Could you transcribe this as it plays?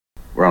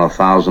We're on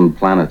 1,000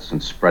 planets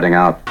and spreading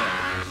out.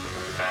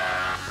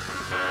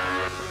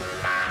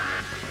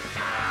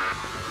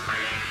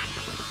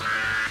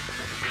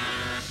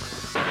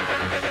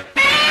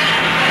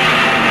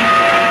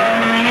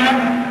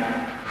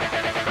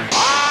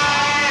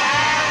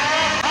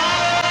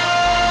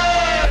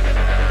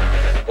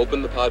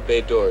 Open the pod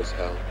bay doors,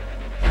 Hal.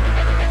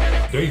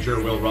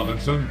 Danger, Will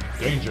Robinson.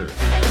 Danger.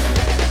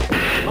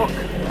 Look,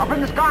 up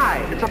in the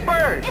sky. It's a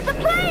bird. It's a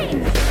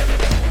plane.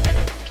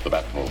 To the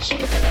bat poles.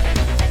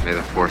 May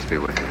the force be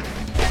with you.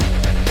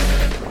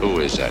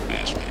 Who is that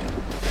masked man?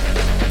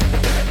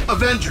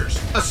 Avengers,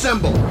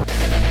 assemble.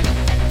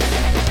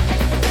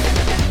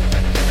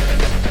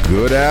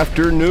 Good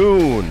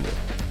afternoon.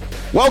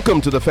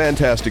 Welcome to the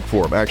Fantastic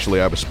Forum.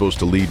 Actually, I was supposed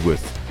to lead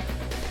with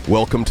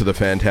welcome to the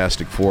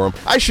Fantastic Forum.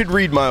 I should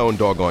read my own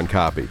doggone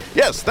copy.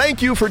 Yes,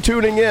 thank you for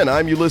tuning in.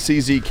 I'm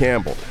Ulysses E.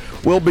 Campbell.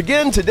 We'll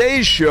begin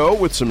today's show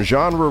with some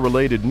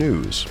genre-related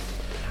news.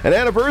 An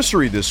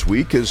anniversary this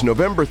week is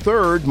November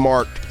 3rd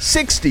marked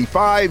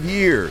 65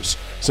 years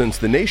since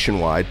the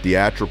nationwide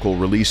theatrical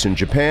release in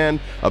Japan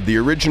of the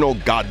original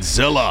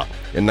Godzilla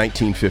in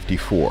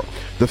 1954.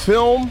 The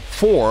film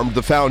formed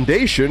the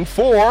foundation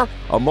for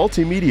a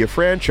multimedia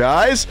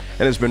franchise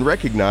and has been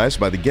recognized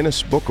by the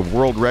Guinness Book of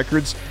World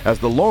Records as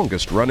the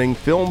longest-running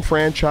film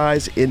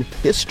franchise in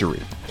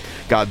history.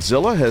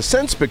 Godzilla has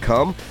since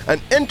become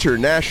an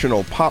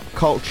international pop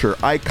culture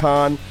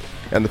icon,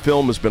 and the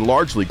film has been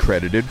largely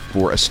credited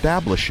for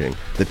establishing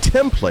the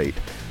template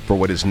for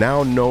what is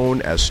now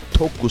known as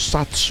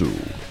tokusatsu.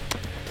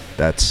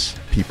 That's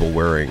people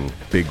wearing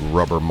big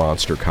rubber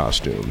monster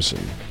costumes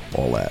and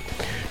all that.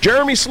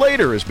 Jeremy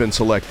Slater has been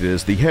selected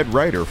as the head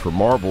writer for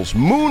Marvel's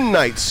Moon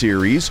Knight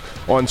series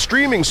on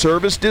streaming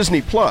service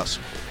Disney+.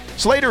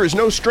 Slater is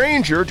no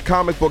stranger to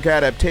comic book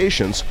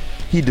adaptations.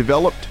 He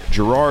developed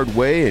Gerard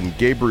Way and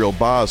Gabriel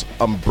Ba's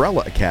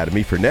Umbrella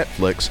Academy for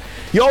Netflix.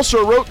 He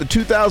also wrote the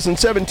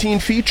 2017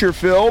 feature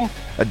film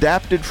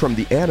adapted from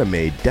the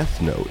anime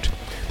Death Note.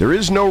 There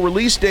is no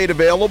release date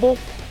available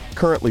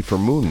currently for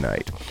Moon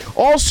Knight.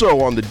 Also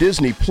on the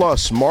Disney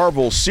Plus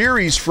Marvel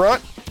series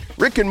front,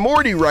 Rick and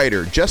Morty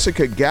writer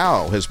Jessica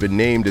Gao has been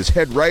named as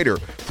head writer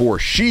for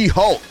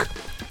She-Hulk.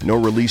 No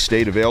release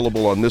date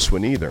available on this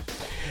one either.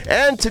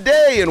 And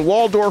today in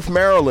Waldorf,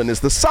 Maryland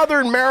is the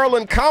Southern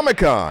Maryland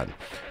Comic-Con,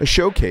 a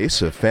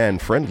showcase of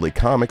fan-friendly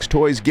comics,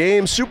 toys,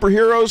 games,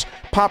 superheroes,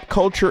 pop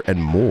culture,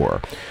 and more.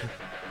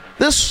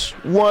 This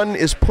one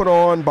is put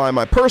on by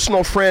my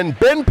personal friend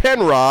Ben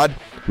Penrod,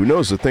 who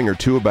knows a thing or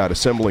two about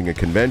assembling a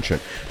convention.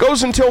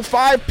 Goes until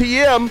 5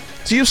 p.m.,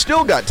 so you've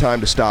still got time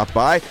to stop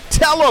by.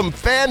 Tell them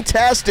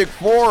Fantastic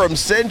Forum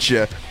sent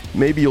you.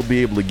 Maybe you'll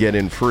be able to get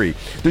in free.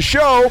 The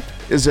show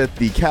is at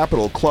the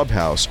Capitol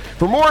Clubhouse.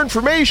 For more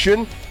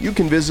information, you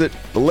can visit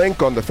the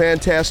link on the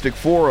Fantastic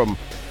Forum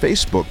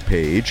Facebook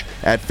page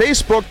at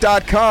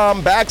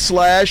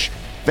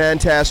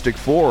facebook.com/Fantastic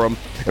Forum.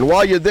 And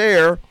while you're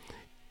there,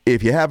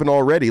 if you haven't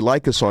already,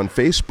 like us on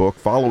Facebook,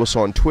 follow us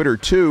on Twitter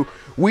too.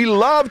 We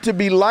love to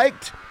be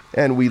liked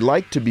and we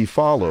like to be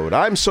followed.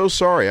 I'm so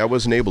sorry I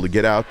wasn't able to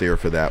get out there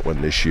for that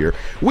one this year.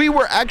 We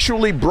were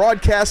actually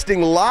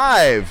broadcasting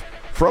live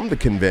from the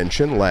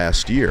convention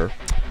last year,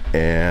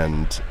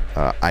 and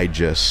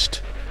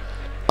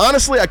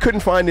honestly, I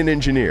couldn't find an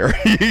engineer.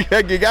 you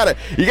gotta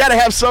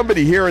have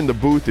somebody here in the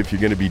booth if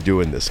you're going to be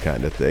doing this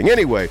kind of thing.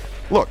 Anyway,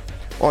 look,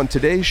 on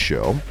today's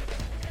show,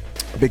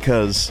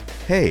 because,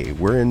 hey,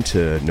 we're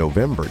into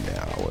November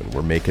now, and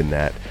we're making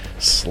that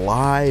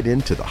slide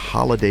into the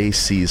holiday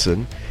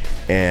season,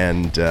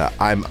 and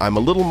I'm a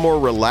little more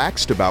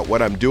relaxed about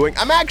what I'm doing.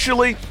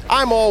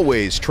 I'm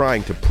always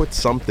trying to put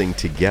something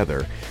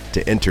together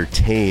to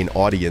entertain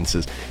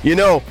audiences. You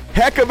know,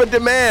 heck of a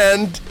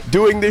demand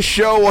doing this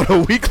show on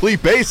a weekly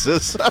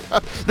basis.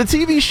 The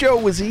TV show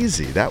was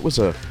easy. That was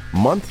a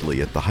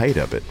monthly at the height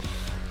of it.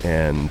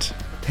 And,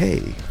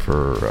 hey,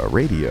 for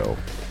radio,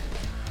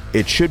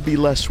 it should be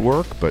less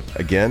work, but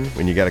again,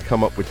 when you got to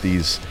come up with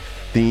these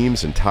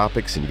themes and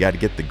topics and you got to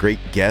get the great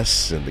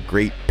guests and the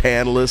great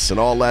panelists and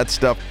all that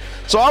stuff.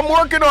 So I'm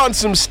working on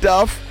some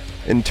stuff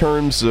in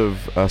terms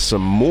of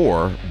some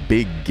more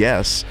big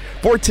guests.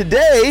 For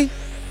today,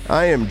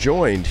 I am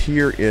joined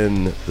here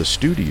in the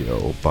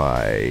studio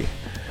by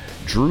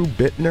Drew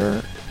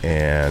Bittner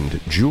and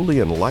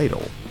Julian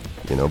Lytle,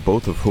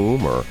 both of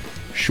whom are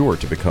sure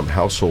to become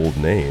household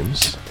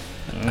names.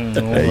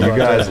 Hey, you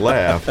guys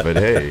laugh, but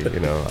hey,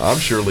 I'm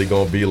surely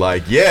going to be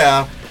like,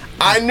 yeah,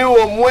 I knew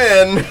him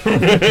when.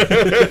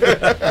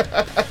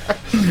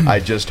 I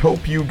just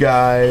hope you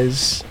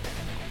guys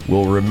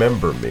will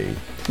remember me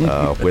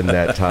when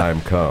that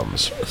time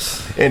comes.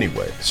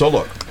 Anyway, so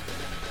look,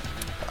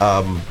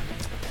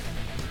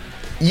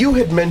 you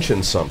had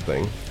mentioned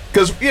something,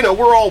 because,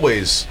 we're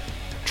always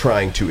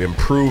trying to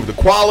improve the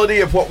quality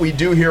of what we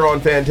do here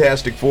on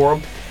Fantastic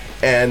Forum.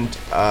 And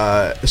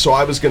so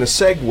I was going to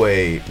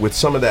segue with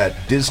some of that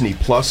Disney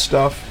Plus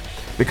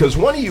stuff, because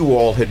one of you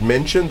all had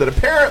mentioned that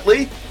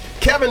apparently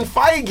Kevin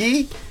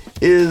Feige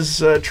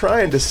is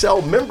trying to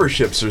sell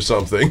memberships or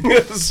something.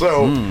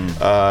 So,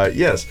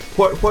 yes.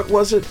 What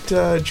was it,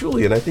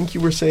 Julian? I think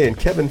you were saying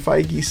Kevin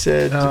Feige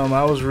said...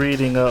 I was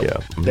reading up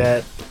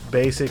that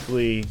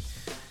basically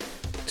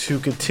to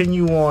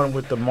continue on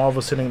with the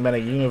Marvel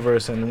Cinematic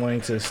Universe and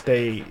wanting to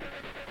stay,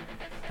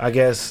 I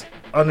guess,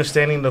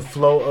 understanding the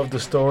flow of the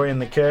story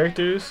and the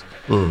characters,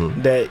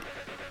 that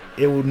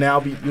it will now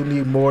be, you'll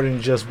need more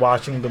than just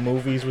watching the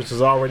movies, which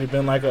has already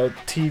been like a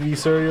TV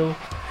serial,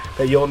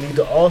 that you'll need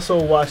to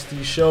also watch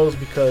these shows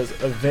because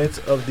events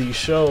of these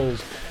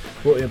shows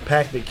will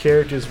impact the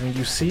characters when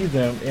you see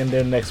them in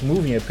their next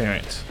movie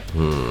appearance.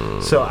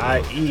 So,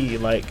 i.e.,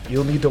 like,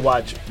 you'll need to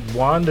watch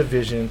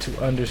WandaVision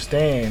to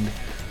understand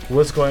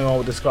what's going on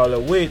with the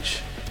Scarlet Witch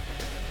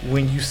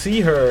when you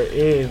see her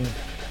in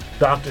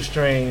Doctor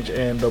Strange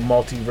and the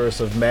Multiverse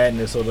of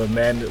Madness, or the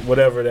Madness,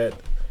 whatever that.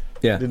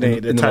 Yeah, the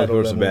title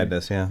of Multiverse of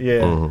Madness. Yeah.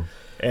 Yeah,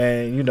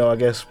 and I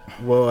guess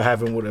we'll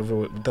have him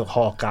whatever the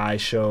Hawkeye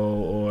show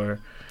or.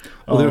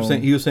 Well, they were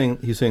saying he was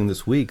saying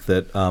this week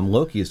that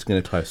Loki is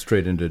going to tie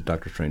straight into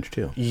Doctor Strange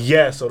too.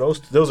 Yeah, so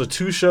those are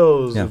two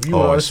shows. Yeah. If you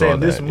want to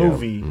understand this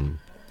movie,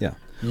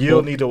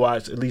 you'll need to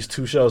watch at least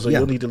two shows. So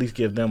you'll need to at least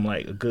give them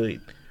like a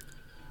good,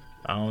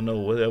 I don't know,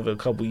 whatever, a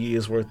couple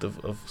years worth of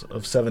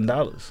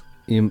 $7.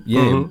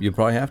 You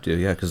probably have to,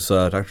 because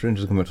Doctor Strange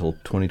is coming until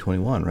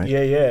 2021, right?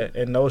 Yeah,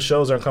 and those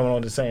shows aren't coming on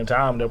at the same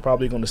time. They're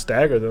probably going to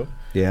stagger them.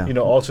 Yeah,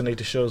 alternate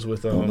the shows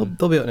with. They'll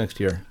be out next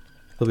year.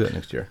 We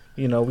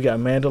got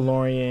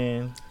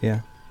Mandalorian.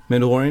 Yeah,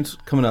 Mandalorian's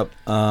coming up.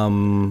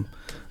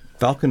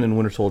 Falcon and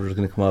Winter Soldier is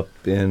going to come up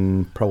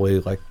in probably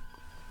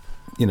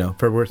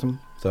February something.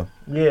 So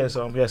yeah,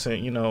 so I'm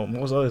guessing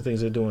most other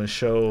things they're doing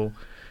show.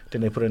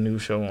 Then they put a new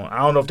show on. I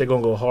don't know if they're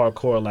going to go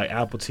hardcore like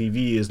Apple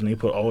TV is, and they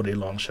put all day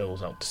long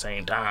shows out at the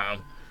same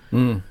time.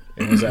 And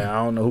it's like,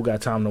 I don't know who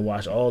got time to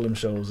watch all them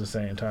shows at the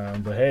same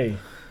time. But hey,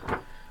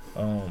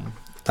 I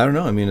don't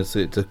know. I mean, it's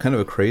a kind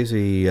of a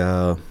crazy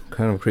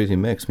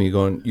mix. I mean,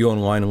 you go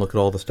online and look at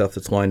all the stuff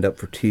that's lined up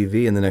for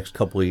TV in the next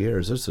couple of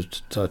years. There's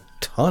a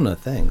ton of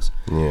things.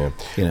 Yeah.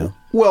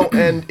 Well,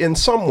 and in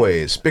some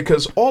ways,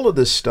 because all of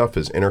this stuff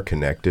is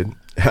interconnected,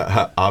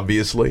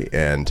 obviously,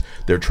 and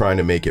they're trying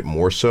to make it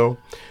more so.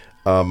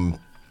 I'm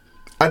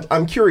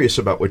curious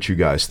about what you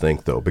guys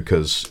think, though,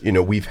 because,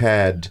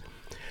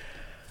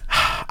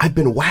 I've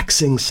been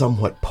waxing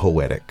somewhat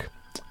poetic,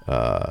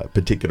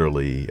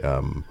 particularly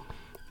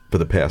for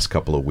the past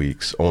couple of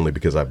weeks, only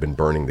because I've been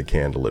burning the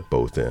candle at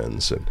both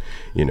ends. And,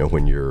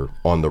 when you're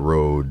on the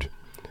road,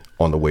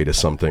 on the way to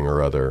something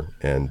or other,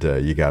 and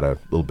you got a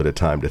little bit of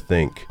time to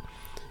think,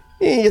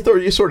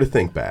 you sort of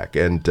think back.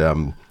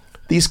 And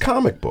these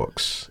comic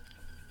books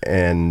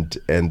and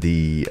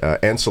the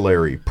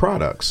ancillary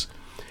products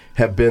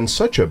have been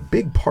such a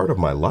big part of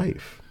my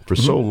life for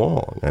so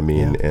long. I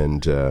mean,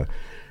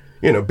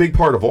 big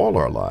part of all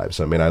our lives.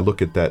 I mean, I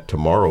look at that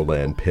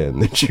Tomorrowland pin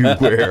that you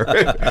wear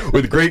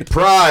with great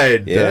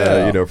pride,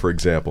 for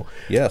example.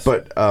 Yes.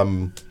 But,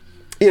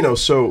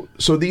 so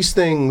these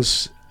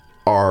things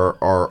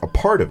are a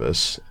part of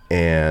us,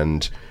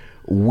 and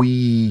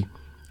we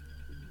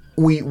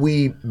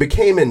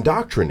became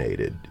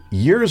indoctrinated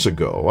years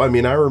ago. I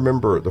mean, I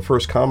remember the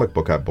first comic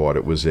book I bought.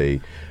 It was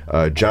a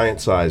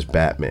giant-sized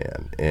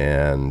Batman,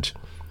 and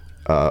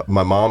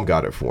my mom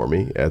got it for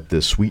me at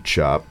this sweet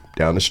shop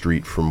down the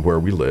street from where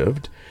we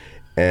lived.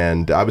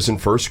 And I was in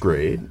first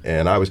grade,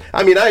 and I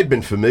had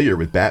been familiar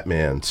with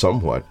Batman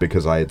somewhat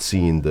because I had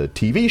seen the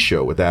TV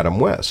show with Adam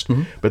West.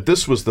 But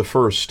this was the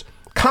first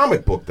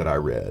comic book that I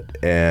read,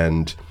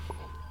 and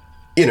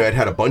it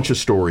had a bunch of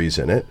stories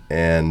in it,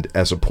 and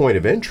as a point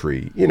of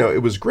entry,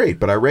 it was great.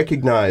 But I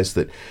recognized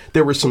that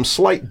there were some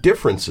slight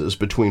differences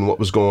between what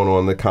was going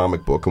on in the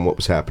comic book and what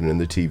was happening in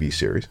the TV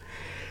series.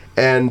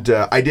 And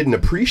I didn't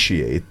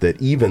appreciate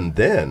that even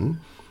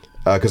then,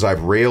 because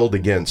I've railed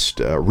against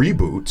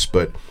reboots,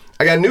 but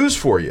I got news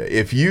for you.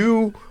 If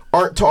you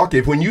aren't talking,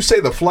 if when you say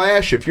the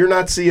Flash, if you're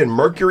not seeing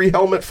Mercury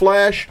Helmet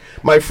Flash,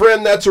 my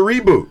friend, that's a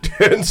reboot.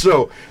 And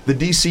so the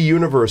DC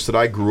universe that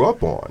I grew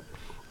up on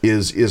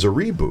is a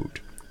reboot.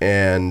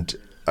 And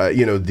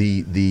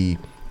the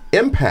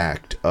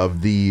impact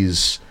of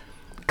these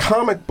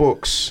comic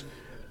books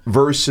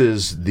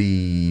versus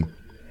the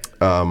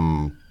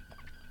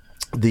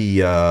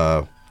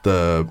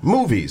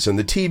movies and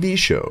the TV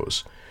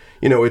shows,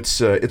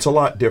 it's a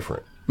lot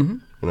different.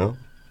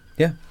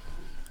 Yeah.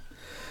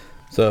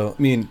 So,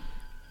 I mean,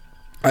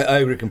 I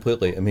agree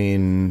completely. I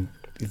mean,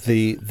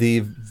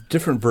 the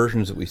different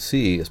versions that we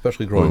see,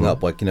 especially growing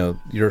up, like,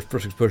 your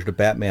first exposure to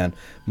Batman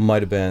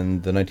might have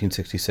been the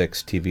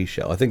 1966 TV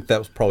show. I think that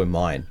was probably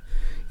mine.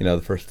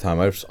 The first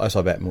time I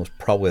saw Batman was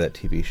probably that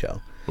TV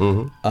show.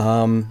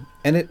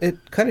 And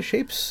it kind of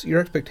shapes your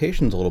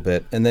expectations a little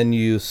bit. And then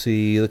you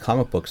see the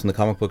comic books, and the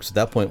comic books at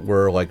that point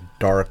were like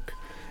dark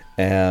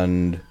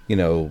and,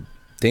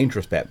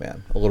 dangerous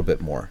Batman a little bit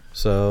more.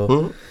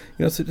 So,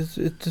 it's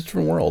a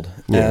different world.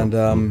 Yeah. And,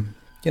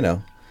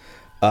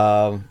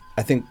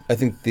 I think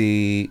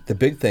the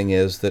big thing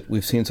is that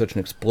we've seen such an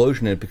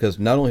explosion in it because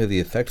not only have the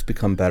effects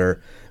become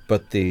better,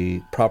 but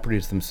the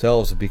properties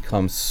themselves have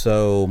become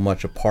so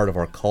much a part of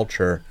our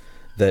culture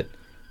that,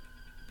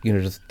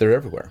 just they're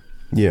everywhere.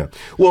 Yeah.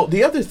 Well,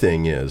 the other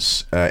thing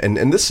is,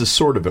 and this is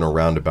sort of in a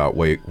roundabout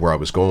way where I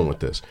was going with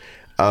this,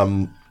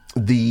 and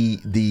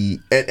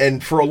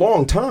for a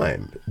long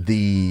time,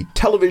 the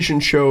television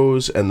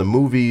shows and the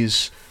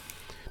movies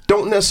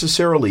don't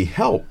necessarily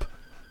help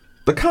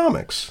the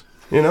comics.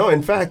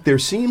 In fact, there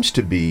seems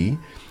to be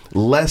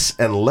less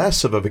and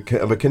less of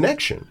a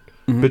connection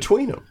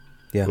between them.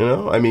 Yeah.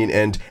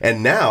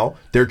 And now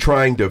they're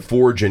trying to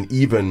forge an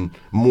even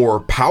more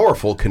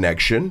powerful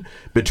connection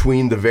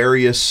between the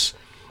various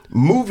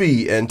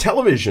movie and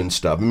television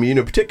stuff.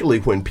 Particularly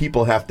when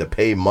people have to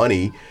pay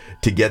money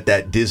to get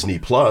that Disney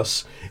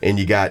Plus, and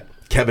you got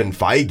Kevin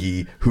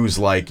Feige who's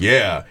like,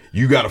 yeah,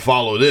 you got to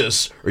follow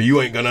this or you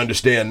ain't going to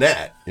understand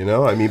that.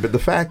 But the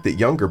fact that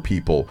younger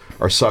people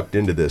are sucked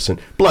into this, and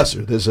bless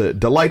her, there's a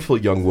delightful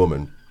young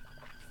woman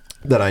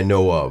that I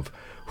know of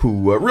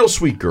who, a real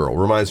sweet girl,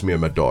 reminds me of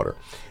my daughter.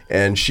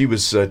 And she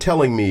was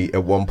telling me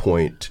at one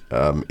point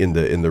in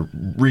the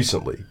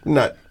recently,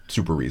 not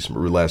super recent,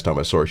 but last time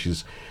I saw her,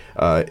 she's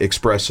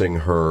expressing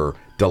her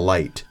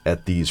delight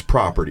at these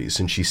properties.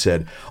 And she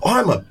said, oh,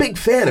 I'm a big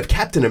fan of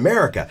Captain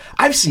America.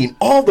 I've seen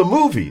all the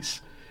movies.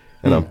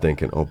 And I'm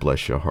thinking, oh,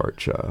 bless your heart,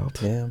 child.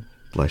 Yeah.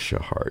 Bless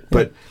your heart. Yeah.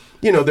 But,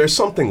 there's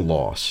something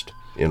lost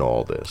in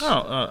all this.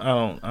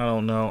 I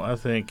don't know. I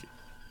think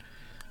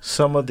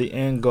some of the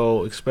end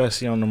goal,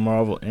 especially on the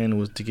Marvel end,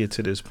 was to get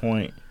to this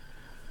point.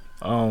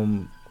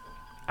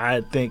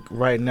 I think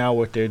right now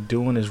what they're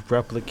doing is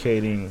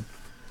replicating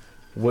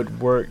what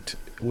worked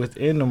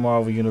within the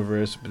Marvel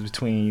universe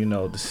between, the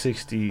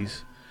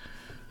 60s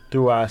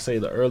through, I say,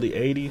 the early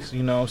 80s.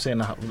 You know what I'm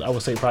saying? I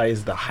would say probably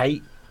is the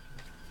height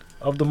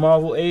of the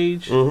Marvel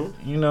age.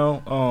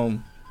 Mm-hmm.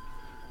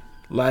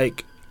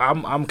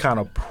 I'm kind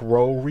of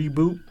pro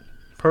reboot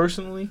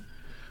personally.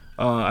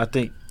 I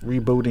think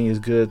rebooting is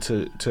good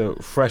to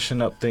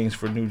freshen up things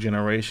for new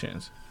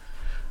generations.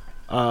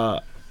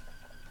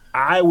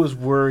 I was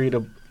worried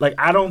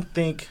I don't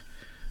think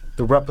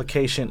the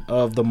replication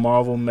of the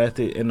Marvel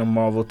method and the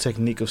Marvel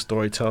technique of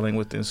storytelling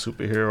within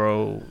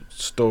superhero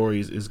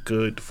stories is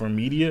good for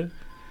media.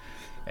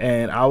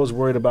 And I was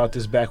worried about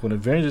this back when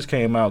Avengers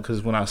came out,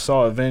 because when I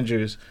saw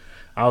Avengers,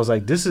 I was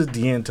like, this is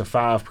the end to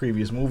 5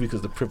 previous movies,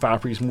 because the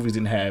 5 previous movies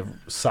didn't have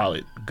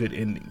solid, good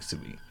endings to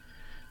me.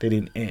 They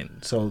didn't end.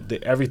 So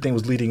everything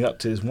was leading up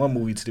to this one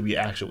movie to be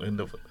actual end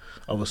of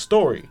a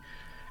story.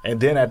 And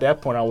then at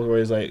that point, I was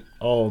always like,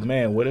 oh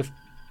man, what if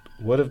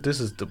this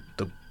is the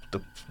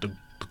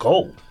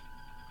goal?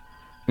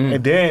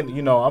 And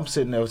then, I'm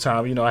sitting there all the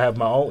time, I have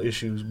my own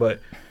issues, but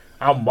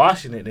I'm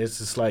watching it, and it's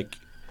just like,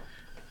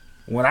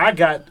 when I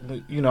got,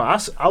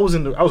 I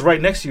was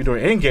right next to you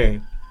during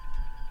Endgame,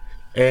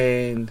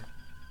 and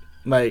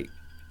it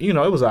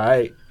was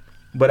alright,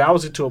 but I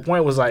was to a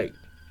point was like,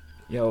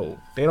 they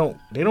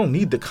don't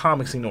need the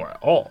comics anymore at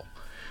all.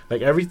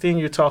 Like everything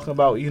you're talking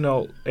about,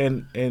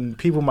 and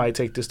people might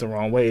take this the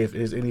wrong way if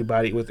there's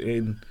anybody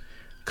within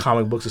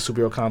comic books or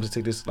superhero comics to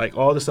take this, like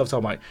all this stuff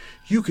talking about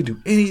you can do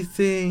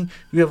anything,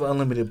 you have an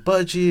unlimited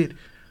budget,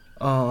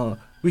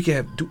 we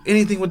can do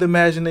anything with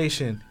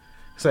imagination.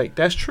 It's like,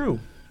 that's true,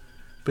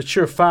 but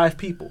you're 5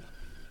 people.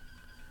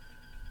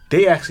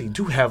 They actually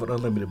do have an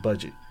unlimited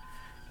budget,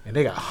 and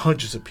they got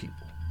hundreds of people.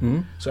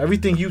 Mm-hmm. So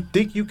everything you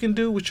think you can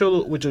do with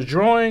your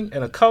drawing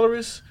and a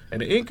colorist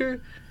and an inker,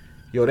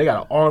 they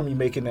got an army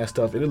making that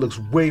stuff, and it looks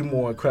way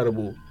more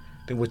incredible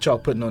than what y'all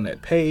putting on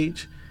that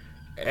page.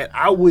 And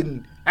I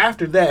wouldn't,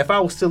 after that, if I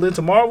was still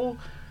into Marvel,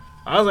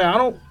 I was like, I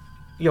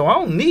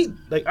don't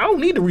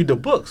need to read the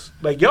books.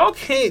 Like, y'all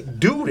can't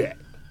do that.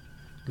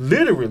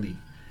 Literally,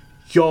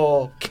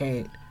 y'all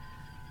can't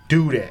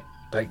do that.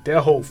 Like,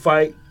 that whole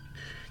fight,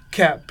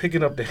 Cap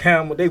picking up the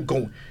hammer, they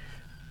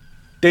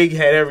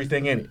had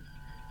everything in it.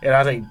 And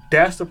I think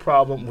that's the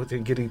problem with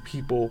getting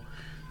people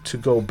to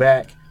go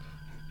back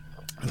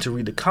and to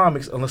read the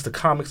comics, unless the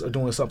comics are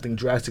doing something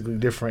drastically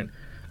different,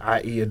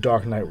 i.e. a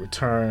Dark Knight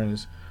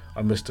Returns,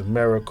 a Mr.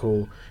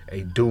 Miracle,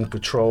 a Doom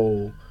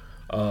Patrol,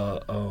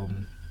 a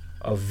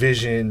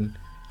Vision,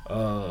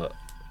 a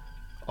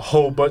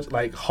whole bunch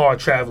like hard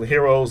traveling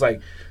heroes, like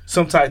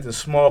some type of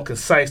small,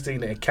 concise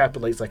thing that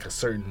encapsulates like a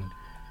certain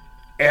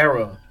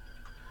era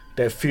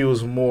that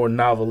feels more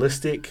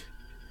novelistic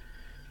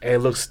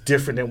and looks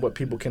different than what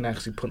people can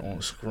actually put on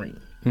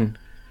screen.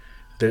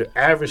 The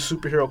average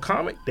superhero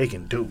comic, they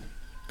can do.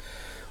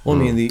 Well, I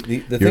mean,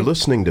 the You're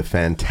listening to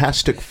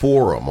Fantastic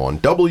Forum on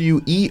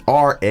WERA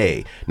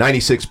 96.7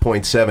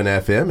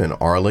 FM in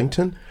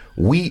Arlington.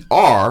 We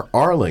are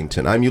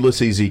Arlington. I'm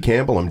Ulysses E.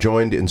 Campbell. I'm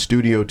joined in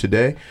studio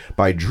today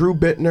by Drew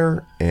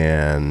Bittner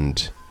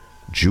and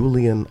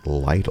Julian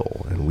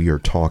Lytle, and we are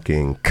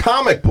talking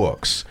comic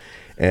books.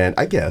 And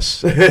I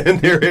guess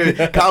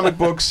comic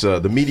books,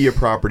 the media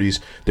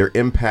properties, their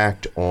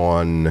impact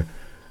on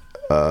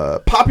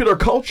popular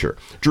culture.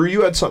 Drew,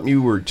 you had something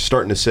you were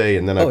starting to say,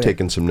 and then I've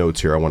taken some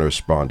notes here. I want to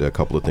respond to a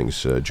couple of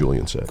things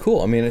Julian said.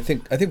 Cool. I mean, I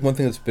think one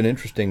thing that's been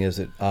interesting is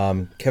that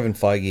Kevin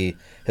Feige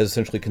has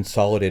essentially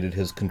consolidated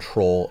his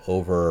control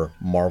over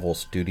Marvel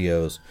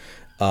Studios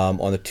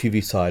on the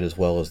TV side as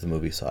well as the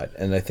movie side.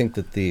 And I think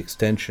that the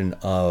extension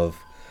of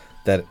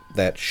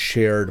that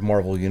shared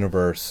Marvel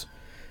universe,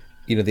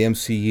 the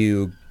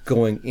MCU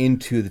going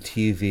into the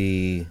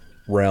TV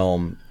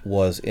realm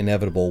was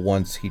inevitable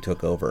once he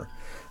took over.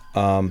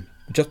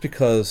 Just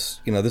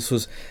because, this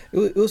was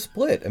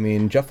split. I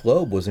mean, Jeff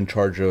Loeb was in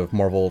charge of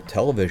Marvel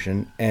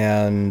Television,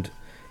 and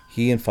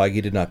he and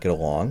Feige did not get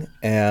along,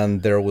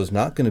 and there was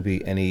not going to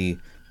be any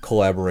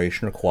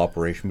collaboration or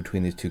cooperation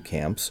between these two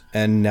camps.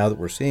 And now that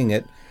we're seeing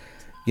it,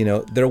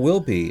 there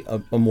will be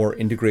a more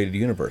integrated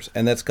universe,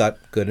 and that's got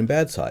good and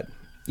bad side.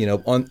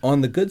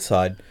 On the good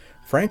side,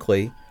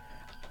 frankly,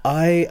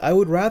 I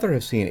would rather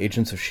have seen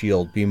Agents of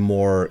S.H.I.E.L.D. be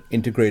more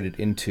integrated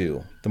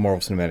into the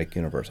Marvel Cinematic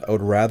Universe. I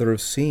would rather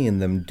have seen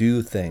them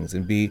do things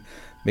and be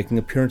making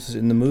appearances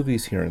in the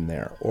movies here and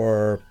there,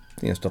 or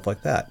stuff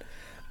like that.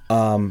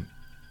 On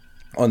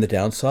the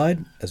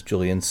downside, as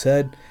Julian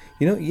said,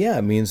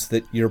 it means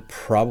that you're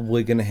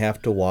probably going to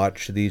have to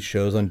watch these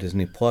shows on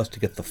Disney Plus to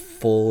get the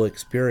full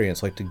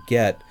experience, like to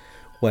get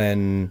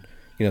when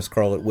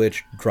Scarlet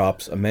Witch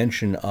drops a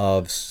mention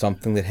of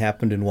something that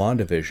happened in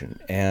WandaVision,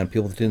 and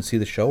people that didn't see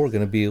the show are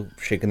going to be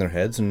shaking their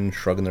heads and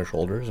shrugging their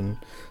shoulders and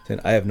saying,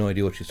 I have no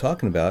idea what she's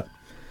talking about.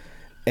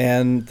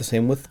 And the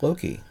same with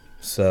Loki.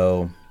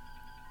 So,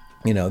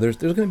 there's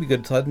going to be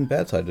good side and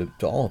bad side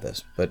to all of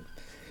this. But,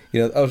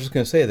 I was just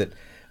going to say that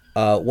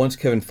once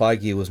Kevin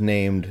Feige was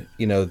named,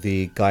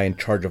 the guy in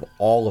charge of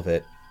all of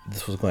it,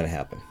 this was going to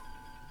happen.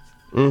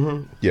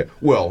 Mm-hmm. Yeah.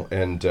 Well,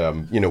 and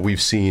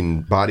we've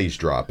seen bodies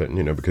dropping,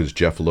 because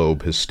Jeff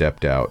Loeb has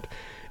stepped out,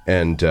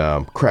 and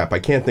I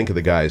can't think of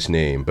the guy's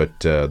name, but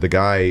the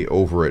guy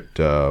over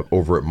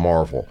at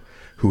Marvel,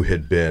 who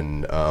had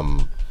been,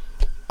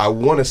 I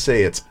want to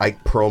say it's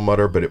Ike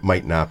Perlmutter, but it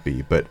might not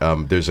be. But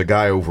there's a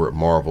guy over at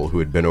Marvel who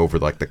had been over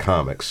like the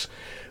comics,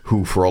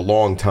 who for a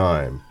long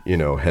time,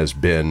 has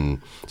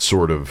been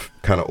sort of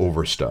kind of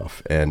over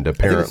stuff, and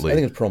apparently, I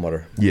think it's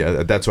Perlmutter.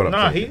 Yeah, that's what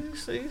I'm thinking.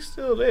 He's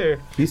still there.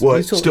 He's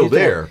still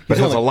there, but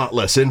has a lot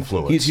less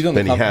influence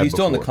than he had He's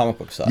still on the before. comic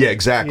book side. Yeah,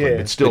 exactly. Yeah.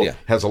 But still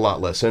has a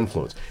lot less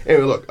influence.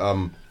 Anyway, look,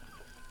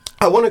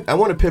 I want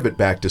to pivot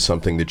back to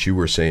something that you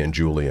were saying,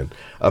 Julian,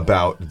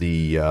 about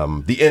the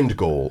end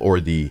goal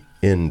or the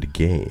end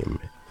game,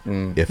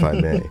 if I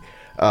may,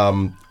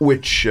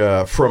 which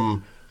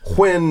from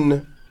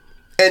when.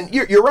 And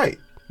you're right.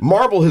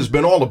 Marvel has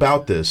been all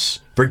about this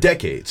for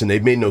decades, and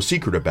they've made no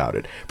secret about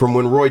it. From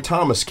when Roy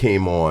Thomas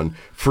came on,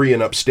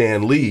 freeing up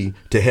Stan Lee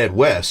to head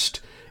west,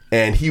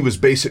 and he was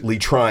basically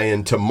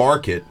trying to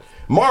market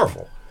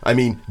Marvel. I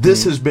mean,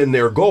 this has been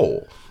their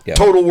goal. Yeah.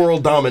 Total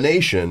world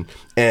domination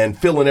and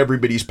filling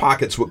everybody's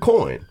pockets with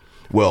coin.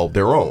 Well,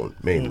 their own,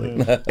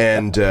 mainly.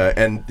 And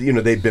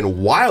they've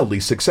been wildly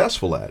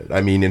successful at it.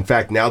 I mean, in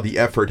fact, now the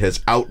effort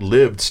has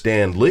outlived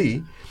Stan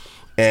Lee,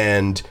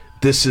 and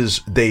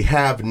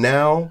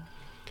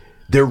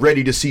they're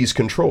ready to seize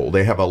control.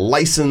 They have a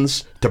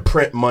license to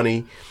print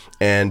money,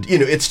 and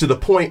it's to the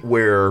point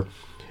where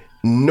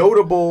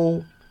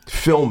notable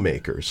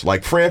filmmakers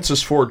like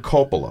Francis Ford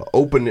Coppola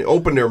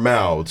open their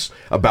mouths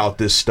about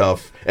this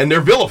stuff, and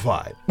they're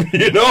vilified.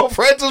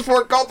 Francis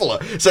Ford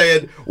Coppola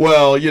saying,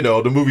 well,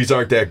 the movies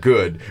aren't that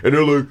good, and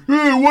they're like,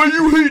 hey, why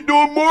you hating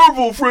on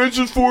Marvel,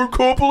 Francis Ford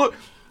Coppola?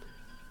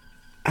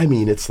 I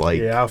mean, it's like...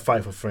 Yeah, I'll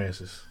fight for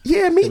Francis.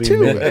 Yeah, me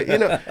too.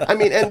 I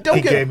mean, and don't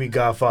he gave me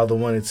Godfather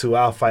 1 and 2.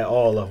 I'll fight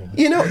all of them.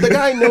 The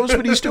guy knows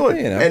what he's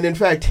doing. And in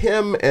fact,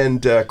 him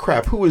and,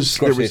 who was...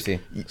 Scorsese.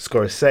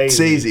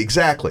 Scorsese,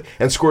 exactly.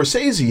 And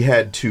Scorsese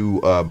had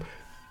to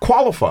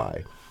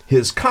qualify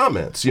his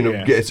comments,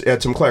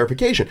 add some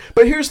clarification.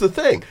 But here's the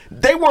thing.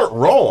 They weren't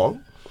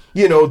wrong.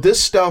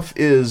 This stuff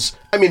is...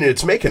 I mean,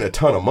 it's making a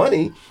ton of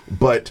money,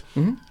 but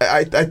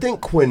I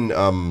think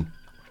when...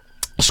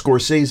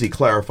 Scorsese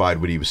clarified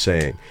what he was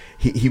saying.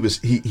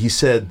 He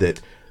said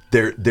that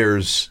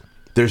there's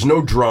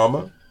no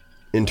drama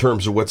in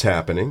terms of what's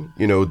happening.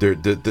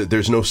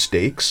 There's no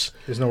stakes.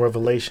 There's no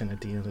revelation at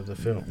the end of the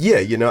film. Yeah,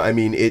 I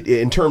mean,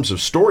 in terms of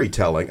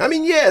storytelling, I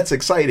mean, yeah, it's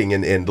exciting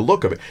and the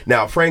look of it.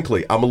 Now,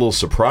 frankly, I'm a little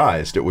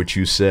surprised at what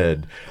you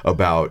said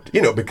about,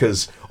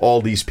 because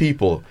all these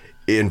people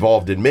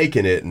involved in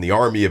making it and the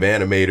army of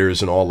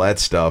animators and all that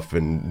stuff,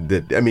 and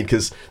that, I mean,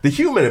 because the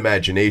human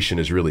imagination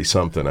is really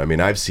something. I mean,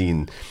 I've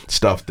seen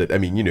stuff that, I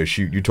mean,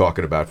 you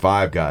talking about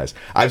Five Guys,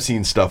 I've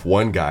seen stuff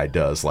one guy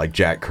does, like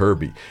Jack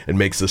Kirby, and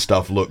makes the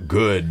stuff look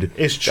good.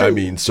 It's true. I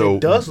mean, so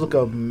it does look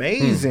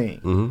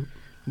amazing,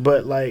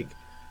 but like,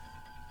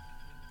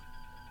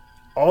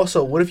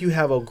 also, what if you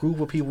have a group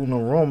of people in the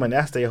room and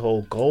that's their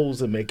whole goal,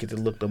 to make it to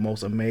look the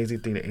most amazing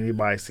thing that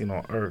anybody's seen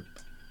on Earth?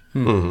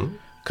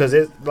 Because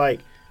it's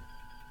like,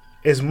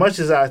 as much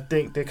as I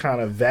think they're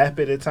kind of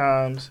vapid at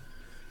times,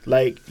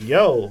 like,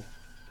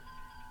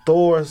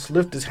 Thor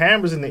lifts his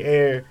hammers in the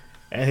air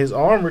and his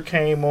armor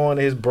came on,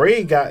 his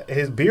beard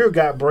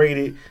got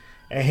braided,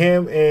 and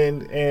him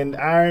and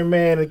Iron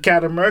Man and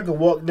Captain America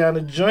walked down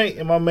the joint,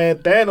 and my man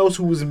Thanos,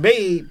 who was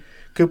made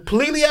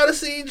completely out of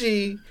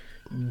CG,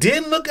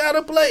 didn't look out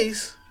of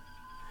place.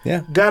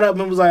 Yeah, got up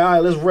and was like, all right,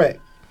 let's wreck.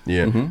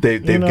 Yeah,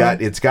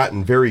 it's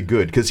gotten very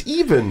good because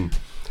even,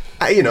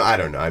 I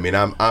don't know. I mean,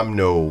 I'm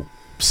no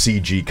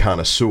CG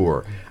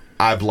connoisseur.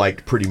 I've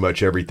liked pretty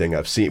much everything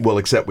I've seen. Well,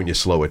 except when you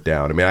slow it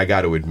down. I mean, I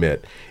got to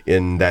admit,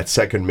 in that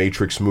second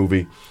Matrix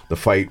movie, the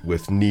fight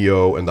with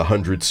Neo and the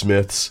 100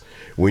 Smiths,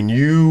 when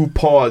you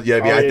pause, I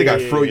think I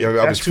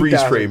was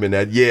freeze framing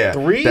that. Yeah,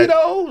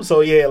 though.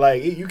 So yeah,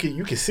 like you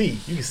can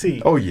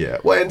see. Oh yeah.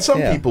 Well, and some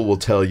people will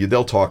tell you,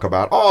 they'll talk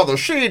about, the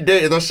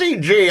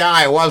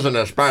CGI wasn't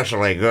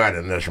especially good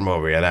in this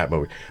movie or that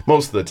movie.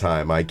 Most of the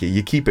time,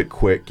 you keep it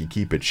quick, you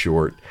keep it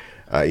short.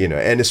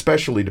 And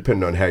especially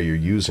depending on how you're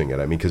using it.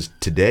 I mean, because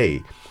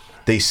today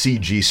they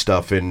CG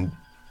stuff in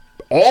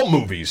all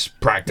movies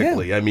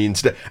practically. Yeah. I mean,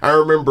 I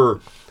remember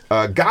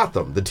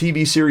Gotham, the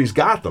TV series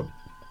Gotham.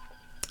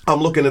 I'm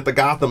looking at the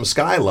Gotham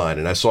skyline,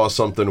 and I saw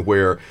something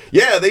where,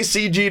 they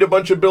CG'd a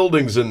bunch of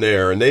buildings in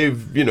there, and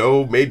they've,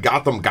 made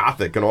Gotham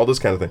Gothic and all this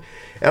kind of thing.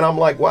 And I'm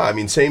like, wow. I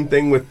mean, same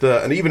thing with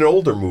an even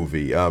older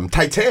movie,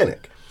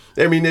 Titanic.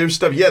 I mean, there's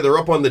stuff, they're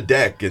up on the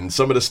deck and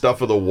some of the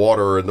stuff of the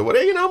water and the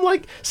whatever. I'm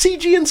like,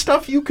 CG and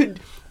stuff you could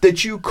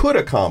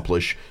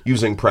accomplish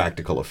using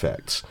practical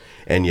effects,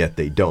 and yet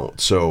they don't.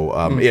 So,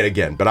 and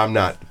again, but I'm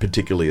not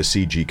particularly a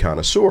CG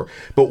connoisseur.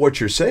 But what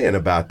you're saying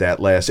about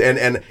that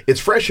and it's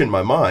fresh in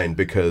my mind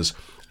because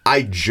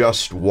I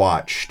just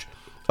watched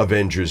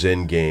Avengers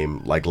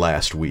Endgame like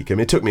last week. I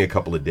mean, it took me a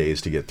couple of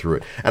days to get through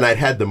it, and I'd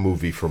had the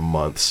movie for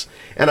months,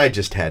 and I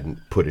just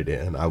hadn't put it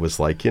in. I was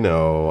like, I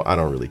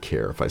don't really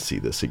care if I see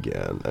this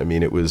again. I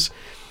mean, it was,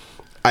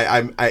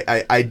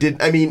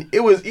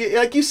 it was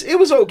like it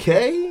was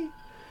okay.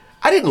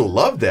 I didn't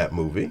love that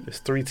movie. It's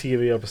 3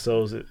 TV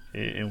episodes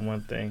in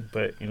one thing,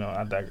 but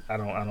I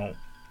don't want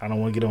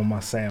to get on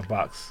my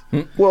sandbox.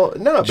 Well,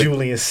 no,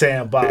 Julian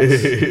sandbox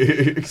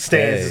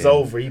stance is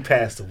over. He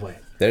passed away.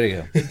 There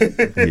you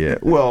go. Yeah.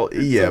 Well,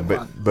 yeah,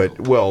 but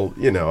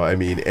I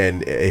mean,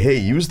 and hey,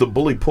 use the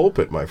bully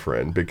pulpit, my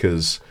friend,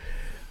 because,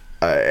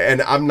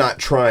 and I'm not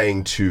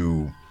trying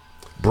to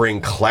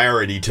bring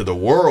clarity to the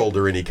world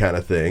or any kind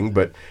of thing,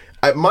 but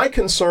my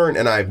concern,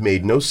 and I've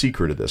made no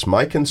secret of this,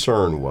 my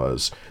concern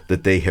was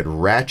that they had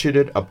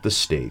ratcheted up the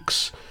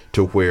stakes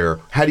to where,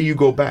 how do you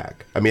go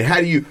back? I mean,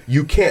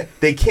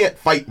 they can't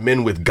fight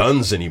men with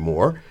guns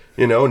anymore.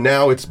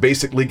 Now it's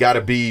basically got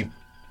to be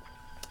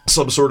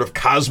some sort of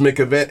cosmic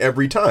event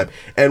every time,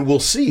 and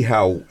we'll see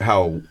how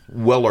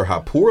well or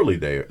how poorly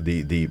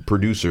the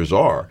producers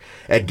are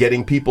at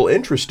getting people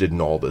interested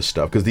in all this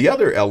stuff. Because the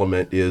other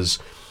element is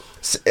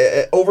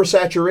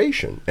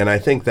oversaturation, and I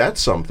think that's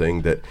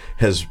something that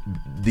has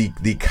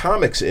the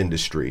comics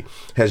industry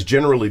has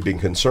generally been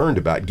concerned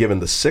about, given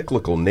the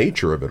cyclical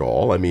nature of it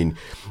all. I mean,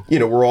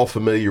 we're all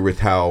familiar with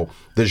how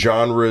the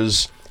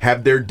genres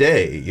have their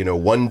day.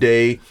 One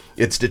day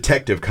it's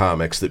detective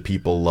comics that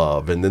people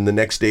love, and then the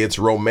next day it's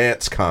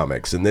romance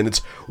comics, and then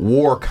it's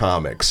war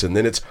comics, and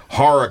then it's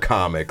horror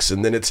comics,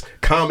 and then it's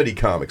comedy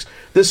comics.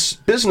 This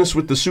business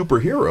with the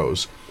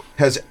superheroes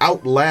has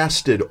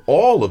outlasted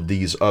all of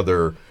these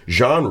other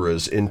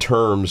genres in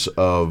terms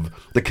of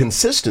the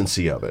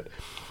consistency of it.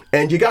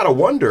 And you got to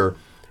wonder,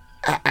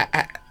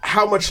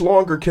 how much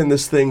longer can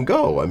this thing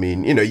go? I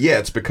mean,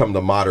 it's become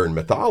the modern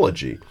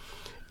mythology.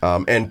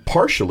 And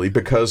partially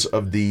because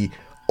of the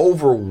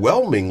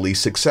overwhelmingly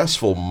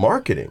successful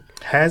marketing.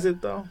 Has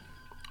it, though?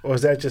 Or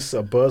is that just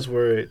a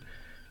buzzword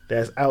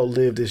that's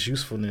outlived its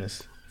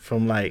usefulness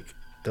from, like,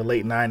 the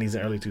late 90s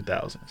and early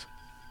 2000s?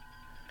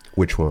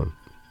 Which one?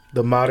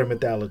 The modern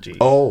mythology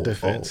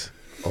defense.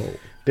 Oh.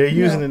 They're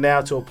using it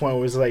now to a point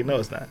where it's like, no,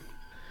 it's not.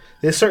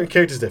 There's certain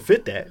characters that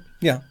fit that.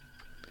 Yeah.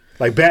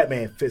 Like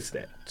Batman fits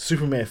that.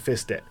 Superman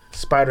fits that.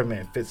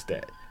 Spider-Man fits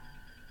that.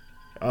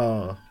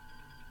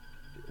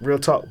 Real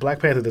talk, Black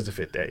Panther doesn't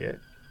fit that yet.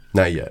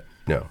 Not yet.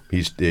 No,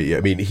 he's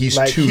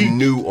like too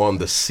new on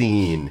the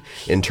scene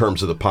in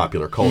terms of the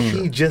popular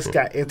culture. He just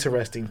got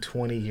interesting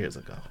 20 years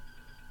ago.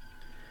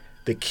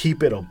 To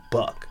keep it a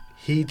buck,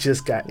 he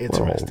just got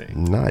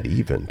interesting. Well, not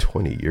even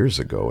 20 years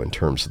ago in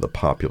terms of the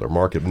popular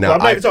market. Now, I'm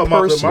not even talking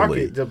about the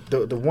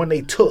market. The one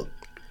they took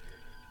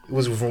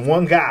was from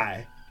one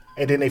guy,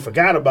 and then they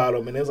forgot about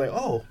him, and it was like,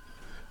 oh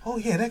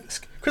yeah, that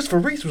Christopher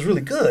Reeves was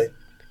really good.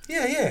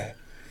 Yeah.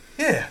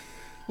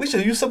 We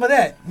should use some of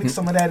that. Mix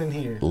some of that in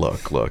here.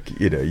 Look,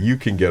 you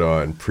can get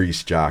on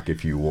Priest Jock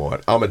if you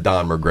want. I'm a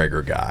Don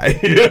McGregor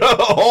guy.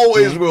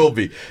 Always will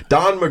be.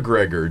 Don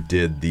McGregor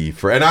did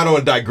and I don't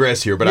want to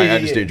digress here, but I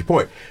understand your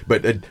point.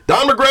 But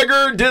Don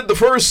McGregor did the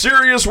first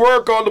serious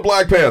work on the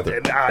Black Panther.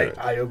 And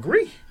I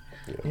agree.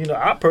 Yeah.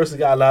 I personally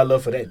got a lot of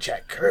love for that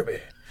Jack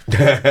Kirby. You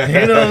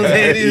know what I'm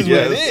saying? It is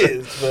Yes. what it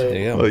is. But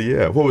Well,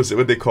 yeah. What was it?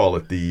 What they call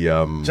it? The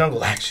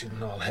jungle action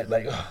and all that.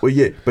 Like, Well,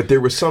 yeah, but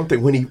there was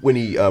something when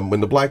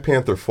the Black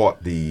Panther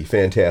fought the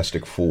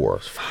Fantastic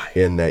Four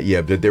in that.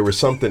 Yeah, but there was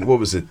something. What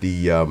was it?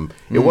 It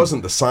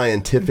wasn't the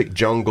scientific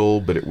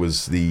jungle, but it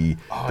was the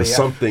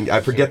something.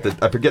 I forget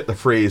the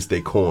phrase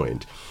they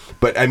coined.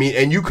 But I mean,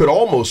 and you could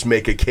almost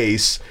make a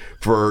case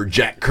for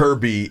Jack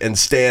Kirby and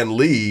Stan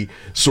Lee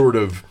sort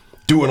of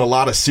doing a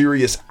lot of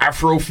serious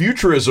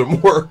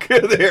Afrofuturism work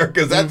there,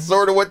 because that's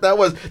sort of what that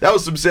was. That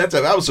was some sense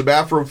of, that was some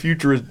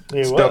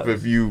Afrofuturist stuff.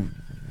 If you,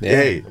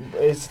 hey,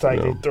 it's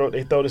like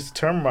they throw this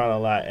term around a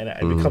lot, and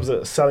it becomes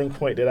a selling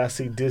point that I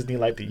see Disney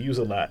like to use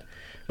a lot.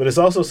 But it's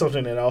also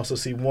something that I also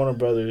see Warner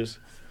Brothers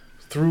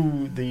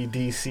through the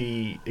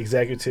DC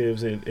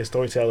executives and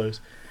storytellers,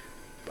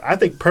 I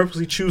think,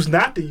 purposely choose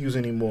not to use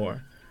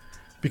anymore,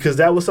 because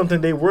that was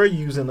something they were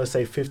using, let's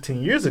say,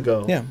 15 years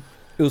ago. Yeah.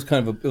 It was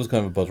kind of a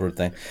buzzword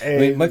thing. I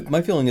mean,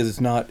 my feeling is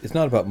it's not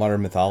about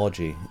modern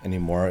mythology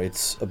anymore.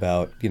 It's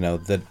about,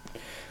 that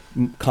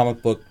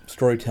comic book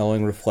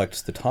storytelling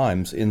reflects the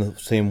times in the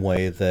same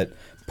way that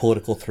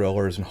political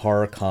thrillers and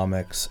horror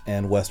comics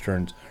and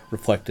westerns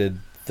reflected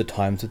the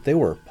times that they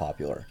were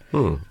popular.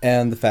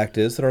 And the fact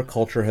is that our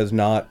culture has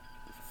not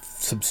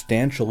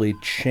substantially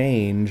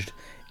changed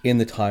in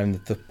the time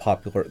that the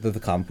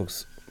comic book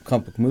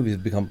movies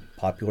have become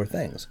popular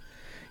things.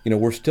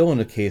 We're still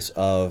in a case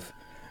of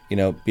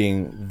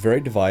being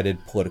very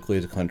divided politically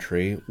as a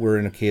country. We're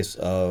in a case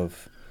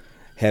of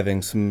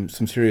having some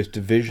serious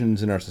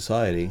divisions in our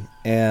society,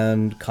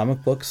 and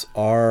comic books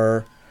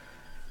are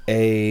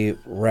a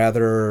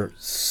rather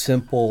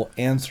simple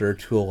answer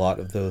to a lot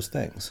of those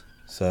things.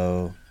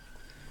 So,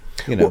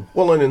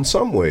 Well, and in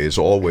some ways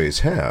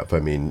always have. I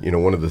mean,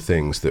 one of the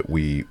things that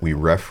we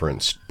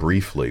referenced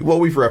briefly, well,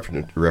 we've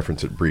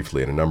referenced it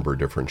briefly in a number of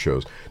different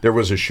shows. There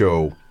was a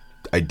show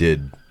I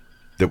did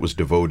that was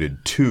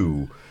devoted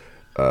to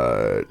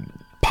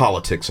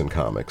politics and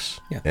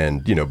comics,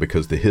 and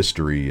because the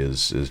history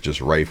is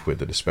just rife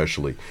with it,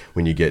 especially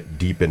when you get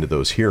deep into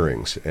those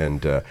hearings.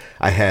 And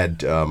I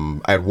had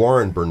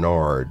Warren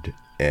Bernard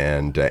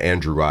and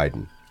Andrew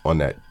Iden on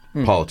that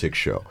politics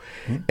show,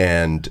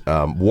 and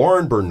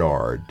Warren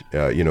Bernard,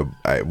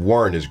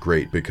 Warren is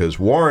great because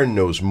Warren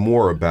knows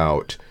more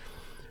about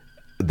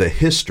the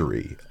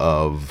history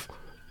of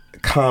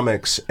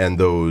comics and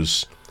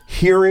those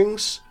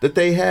hearings that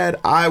they had.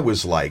 I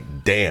was like,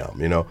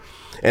 damn,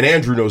 And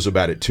Andrew knows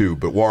about it too,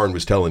 but Warren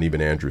was telling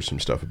even Andrew some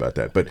stuff about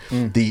that. But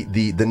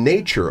the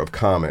nature of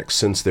comics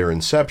since their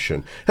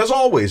inception has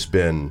always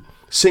been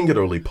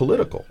singularly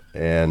political.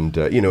 And,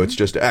 it's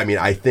just, I mean,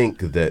 I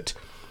think that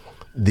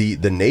the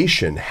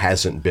nation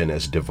hasn't been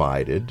as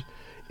divided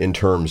in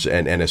terms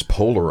and as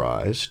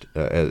polarized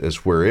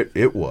as where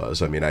it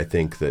was. I mean, I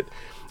think that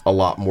a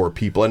lot more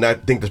people, and I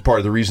think that's part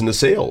of the reason the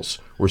sales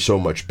were so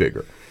much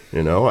bigger.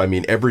 I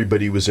mean,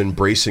 everybody was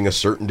embracing a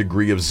certain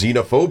degree of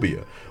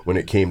xenophobia when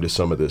it came to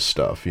some of this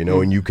stuff,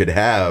 and you could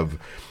have,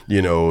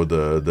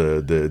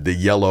 the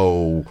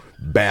yellow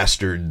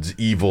bastards,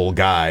 evil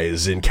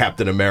guys in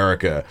Captain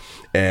America,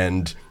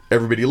 and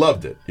everybody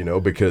loved it,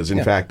 because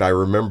in fact, I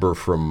remember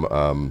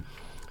from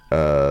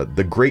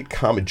the great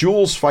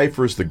Jules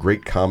Pfeiffer's The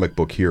Great Comic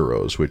Book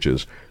Heroes, which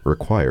is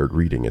required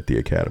reading at the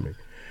Academy.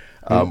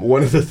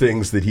 One of the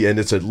things that and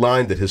it's a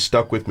line that has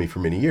stuck with me for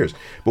many years,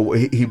 but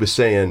he was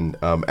saying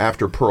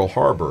after Pearl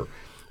Harbor,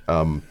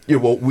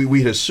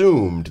 we had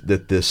assumed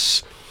that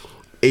this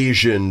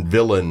Asian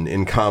villain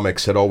in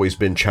comics had always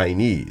been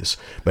Chinese,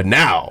 but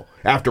now,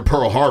 after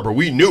Pearl Harbor,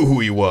 we knew who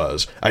he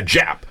was, a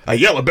Jap, a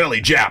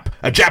yellow-bellied Jap,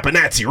 a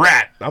Japanazi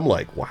rat. I'm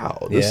like,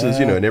 wow, this is,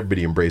 and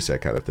everybody embraced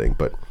that kind of thing,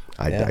 but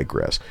I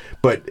digress.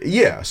 But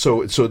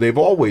so they've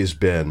always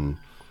been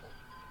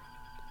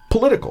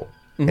political.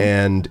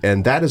 And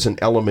that is an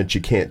element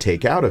you can't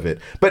take out of it.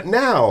 But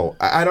now,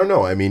 I don't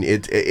know. I mean,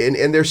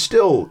 and there's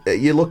still,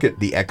 you look at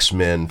the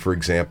X-Men, for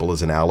example,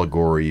 as an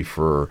allegory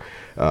for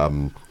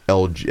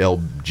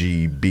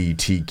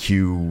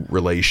LGBTQ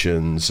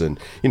relations and,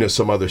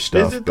 some other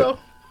stuff. Is it, though?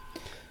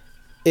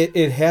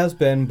 It has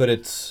been,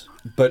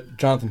 but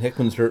Jonathan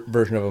Hickman's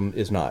version of them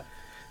is not.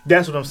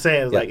 That's what I'm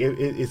saying. Like,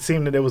 it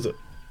seemed that there was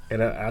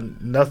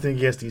and nothing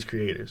against these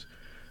creators,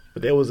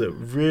 but there was a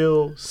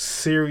real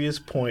serious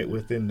point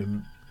within the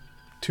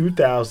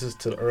 2000s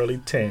to the early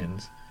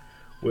 10s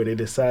where they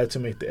decided to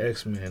make the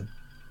X-Men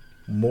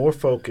more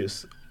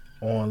focused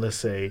on, let's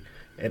say,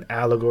 an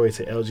allegory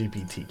to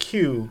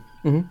LGBTQ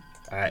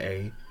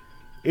IA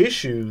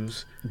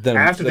issues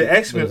after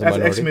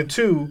X-Men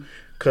 2,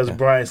 because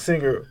Bryan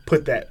Singer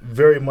put that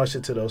very much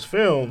into those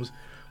films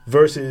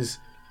versus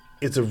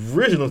its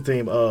original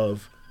theme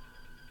of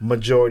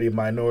majority,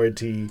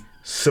 minority,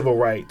 civil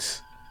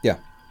rights.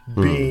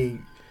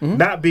 Being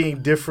not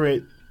being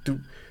different.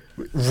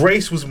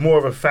 Race was more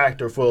of a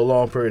factor for a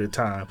long period of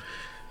time.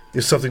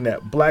 It's something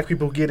that black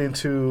people get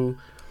into,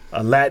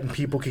 Latin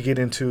people could get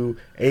into,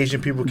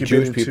 Asian people could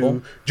get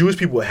into, Jewish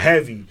people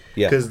heavy.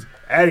 Because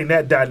adding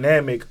that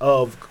dynamic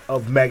of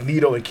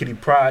Magneto and Kitty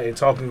Pryde and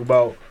talking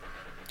about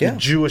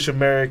Jewish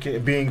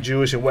American, being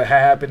Jewish and what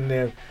happened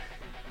there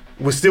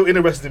was still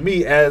interesting to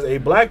me as a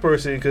black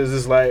person, because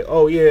it's like,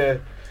 oh yeah,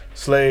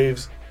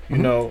 slaves, you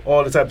know,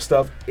 all the type of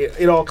stuff.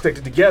 It all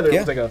connected together. It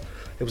was like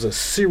it was a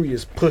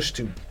serious push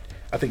to,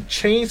 I think,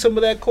 change some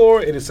of that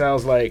core. And it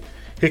sounds like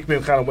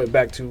Hickman kind of went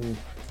back to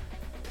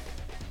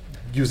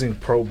using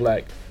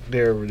pro-black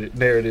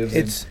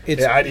narratives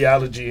and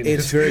ideology. And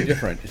it's very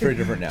different. It's very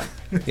different now.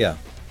 Yeah.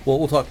 Well,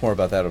 we'll talk more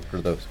about that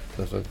after those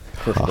first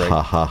break.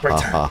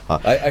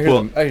 I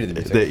hear the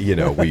music. You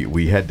know,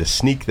 we had to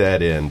sneak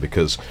that in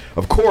because,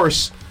 of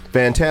course,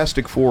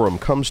 Fantastic Forum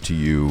comes to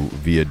you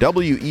via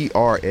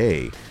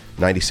WERA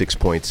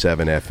 96.7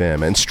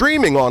 FM and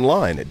streaming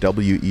online at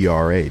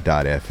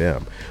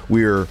WERA.FM.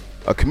 We're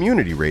a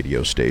community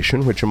radio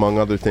station, which, among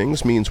other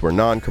things, means we're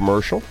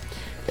non-commercial.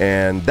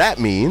 And that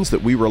means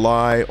that we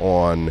rely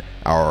on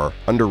our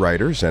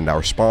underwriters and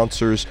our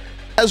sponsors,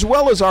 as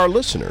well as our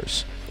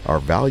listeners, our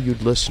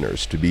valued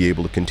listeners, to be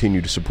able to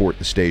continue to support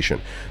the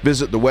station.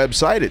 Visit the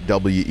website at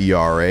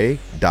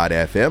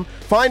WERA.FM.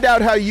 Find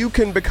out how you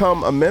can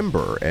become a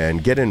member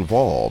and get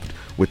involved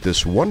with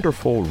this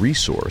wonderful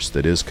resource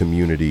that is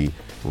community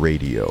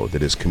radio,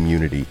 that is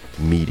community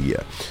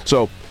media.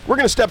 So we're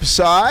going to step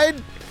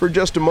aside for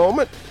just a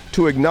moment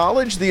to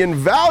acknowledge the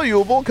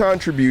invaluable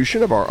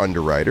contribution of our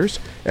underwriters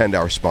and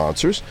our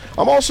sponsors.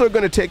 I'm also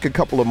going to take a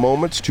couple of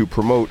moments to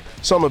promote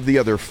some of the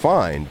other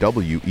fine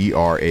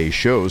WERA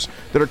shows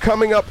that are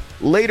coming up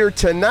later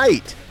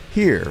tonight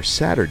here,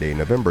 Saturday,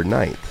 November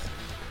 9th.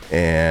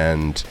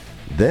 And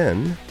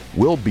then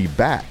we'll be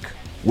back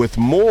with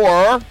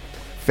more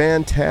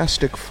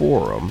Fantastic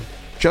Forum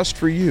just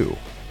for you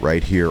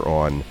right here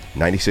on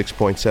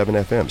 96.7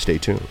 FM. Stay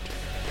tuned.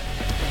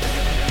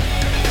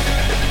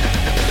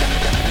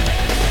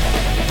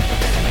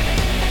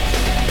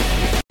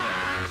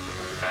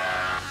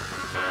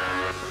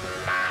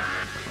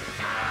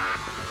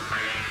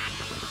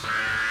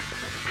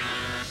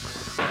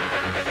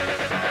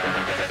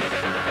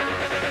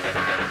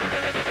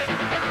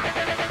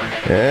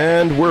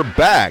 And we're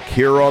back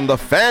here on the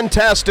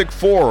Fantastic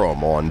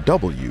Forum on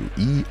WERA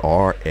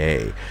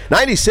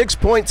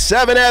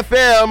 96.7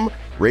 FM,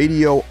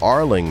 Radio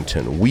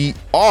Arlington. We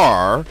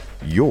are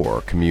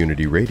your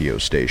community radio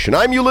station.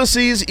 I'm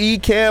Ulysses E.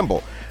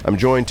 Campbell. I'm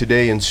joined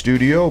today in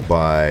studio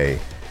by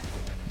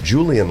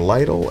Julian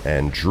Lytle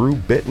and Drew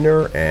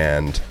Bittner,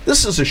 and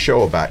this is a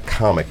show about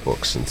comic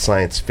books and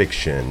science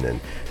fiction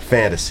and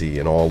fantasy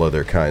and all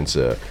other kinds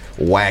of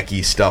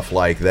wacky stuff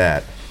like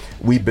that.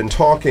 We've been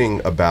talking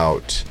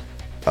about,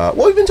 a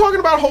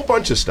whole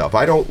bunch of stuff.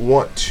 I don't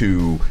want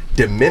to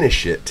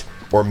diminish it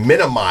or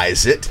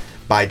minimize it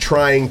by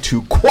trying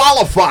to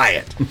qualify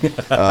it.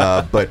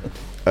 But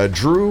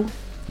Drew,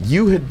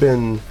 you had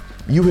been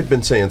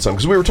saying something,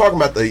 because we were talking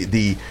about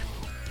the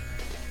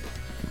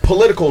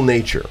political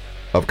nature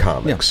of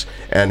comics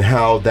and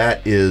how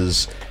that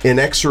is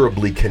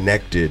inexorably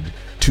connected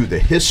to the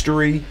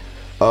history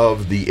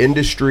of the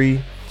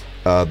industry,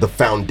 the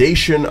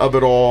foundation of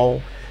it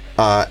all.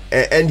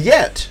 And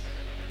yet,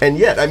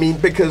 I mean,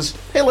 because,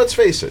 hey, let's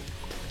face it,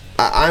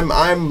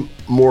 I'm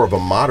more of a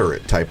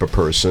moderate type of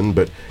person,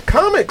 but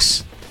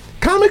comics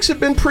have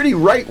been pretty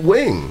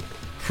right-wing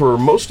for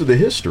most of the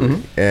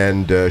history.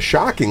 And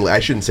shockingly, I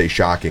shouldn't say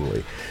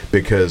shockingly,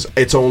 because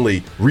it's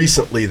only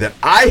recently that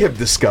I have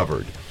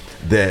discovered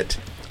that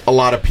a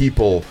lot of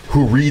people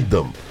who read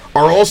them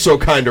are also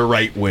kind of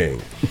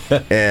right-wing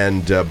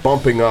and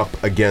bumping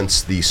up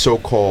against the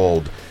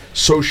so-called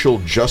social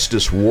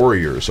justice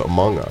warriors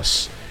among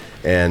us.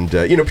 And,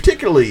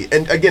 particularly,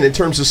 and again, in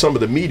terms of some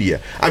of the media,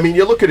 I mean,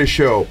 you look at a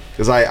show,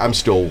 because I'm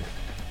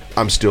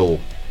still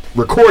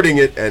recording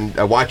it and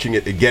watching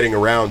it and getting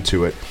around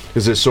to it,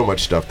 because there's so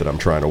much stuff that I'm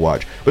trying to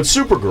watch. But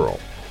Supergirl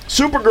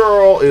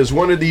is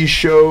one of these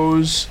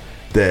shows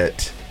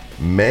that,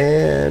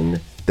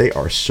 man, they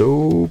are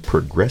so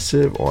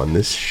progressive on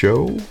this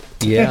show.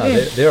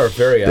 Yeah, they are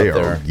very out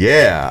there.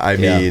 Yeah, I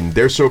mean,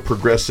 they're so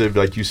progressive,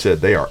 like you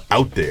said, they are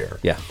out there.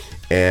 Yeah.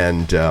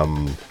 And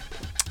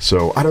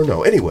so, I don't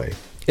know. Anyway.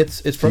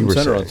 It's front and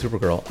center on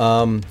Supergirl.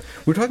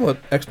 We were talking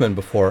about X-Men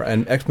before,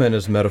 and X-Men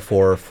is a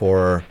metaphor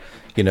for,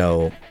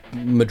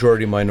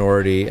 majority,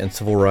 minority, and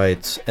civil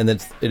rights, and then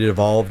it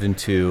evolved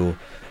into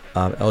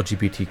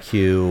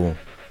LGBTQ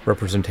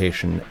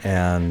representation,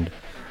 and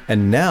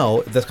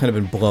now that's kind of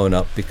been blown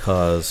up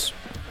because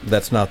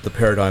that's not the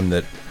paradigm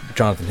that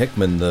Jonathan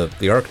Hickman,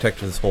 the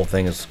architect of this whole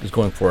thing, is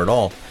going for at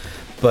all.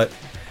 But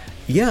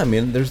yeah, I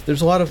mean,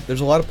 there's a lot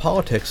of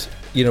politics,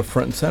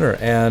 front and center.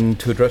 And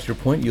to address your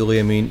point, Ulie,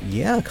 I mean,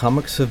 yeah,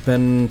 comics have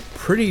been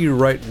pretty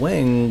right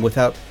wing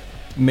without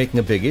making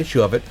a big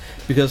issue of it,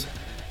 because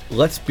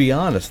let's be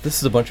honest, this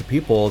is a bunch of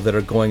people that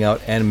are going out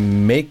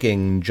and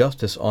making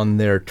justice on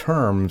their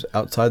terms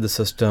outside the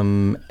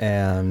system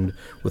and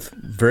with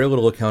very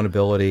little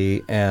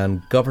accountability,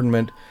 and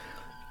government,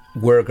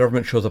 where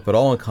government shows up at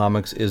all in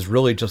comics, is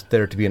really just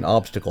there to be an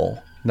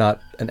obstacle,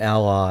 not an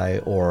ally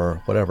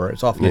or whatever.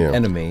 It's often an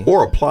enemy.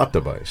 Or a plot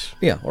device.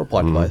 Yeah, or a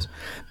plot device.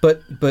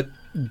 But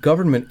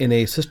government, in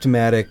a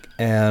systematic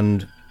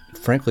and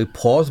frankly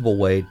plausible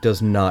way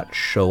does not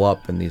show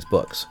up in these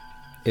books.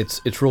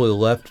 It's really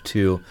left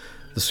to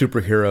the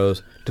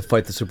superheroes to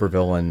fight the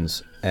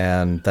supervillains,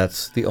 and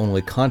that's the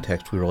only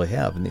context we really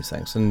have in these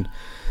things. And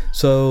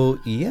so,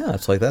 yeah,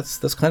 it's like that's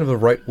kind of a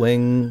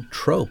right-wing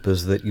trope,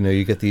 is that,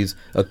 you get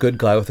a good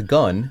guy with a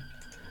gun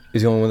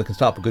is the only one that can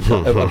stop a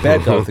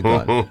bad guy with a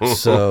gun.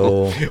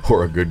 So,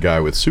 or a good guy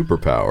with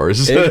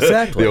superpowers.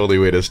 Exactly. The only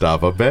way to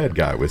stop a bad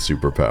guy with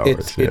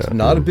superpowers. It's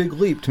not a big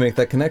leap to make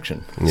that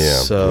connection. Yeah.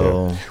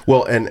 So, yeah.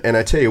 Well, and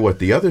I tell you what,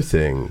 the other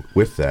thing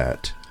with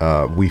that,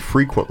 we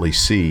frequently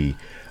see,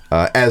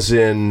 as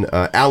in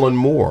Alan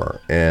Moore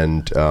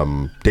and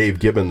Dave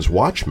Gibbons'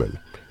 Watchmen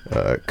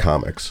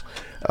comics,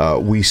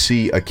 we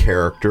see a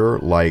character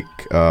like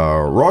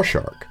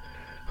Rorschach,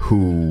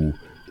 who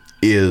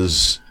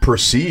is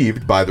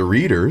perceived by the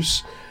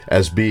readers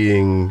as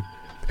being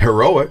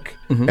heroic,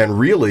 and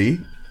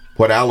really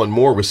what Alan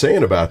Moore was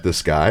saying about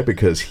this guy,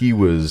 because he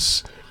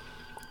was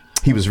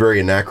very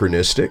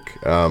anachronistic.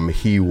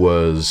 He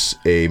was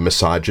a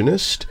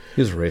misogynist.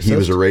 He was racist. He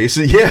was a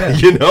racist. Yeah.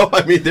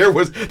 I mean, there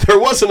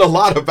wasn't a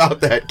lot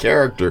about that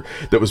character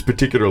that was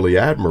particularly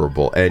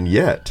admirable, and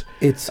yet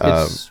it's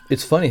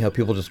funny how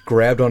people just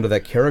grabbed onto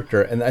that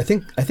character, and I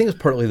think it's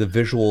partly the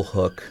visual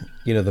hook,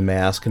 the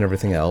mask and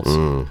everything else,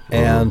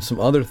 and some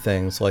other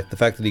things like the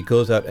fact that he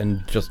goes out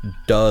and just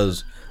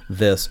does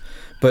this.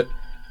 But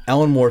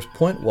Alan Moore's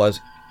point was,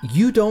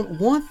 you don't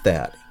want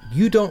that.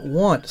 You don't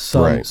want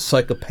some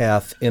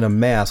psychopath in a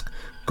mask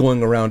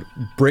going around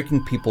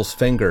breaking people's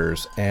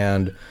fingers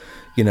and,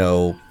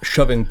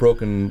 shoving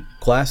broken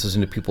glasses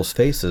into people's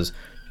faces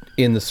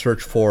in the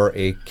search for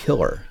a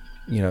killer.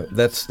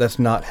 That's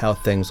not how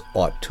things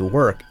ought to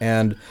work.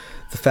 And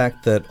the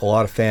fact that a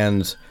lot of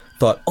fans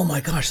thought, oh my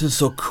gosh, this is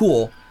so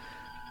cool,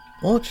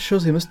 well, it just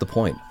shows they missed the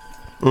point.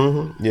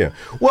 Mm-hmm. Yeah.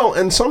 Well,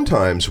 and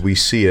sometimes we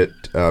see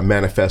it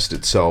manifest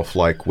itself,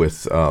 like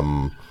with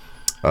oh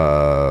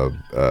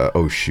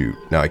shoot,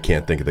 now I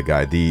can't think of the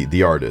guy,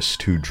 the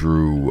artist who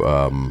drew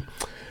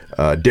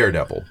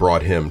Daredevil,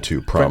 brought him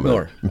to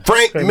prominence.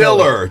 Frank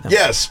Miller.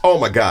 Yes. Oh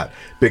my God.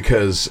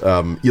 Because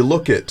you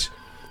look at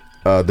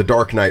The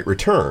Dark Knight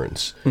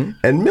Returns,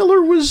 and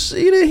Miller was,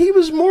 he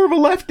was more of a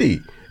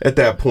lefty at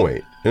that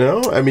point.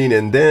 I mean,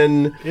 and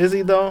then is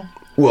he though?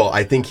 Well,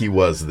 I think he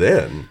was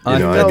then.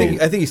 I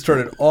think he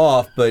started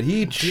off, but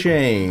he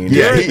changed.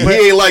 Yeah, he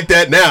ain't like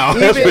that now.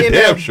 That's for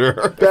damn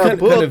sure.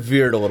 Kind of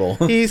veered a little.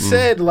 He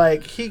said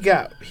like he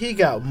got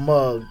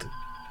mugged.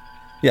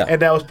 Yeah,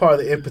 and that was part of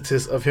the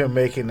impetus of him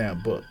making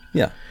that book.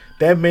 Yeah,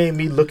 that made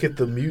me look at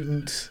the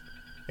mutants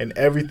and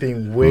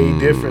everything way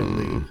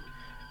differently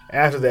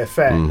after that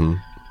fact.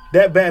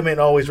 That Batman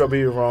always rubbed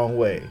me the wrong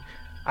way.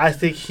 I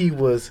think he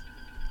was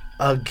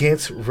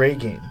against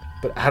Reagan,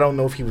 but I don't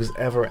know if he was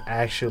ever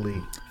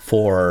actually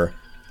for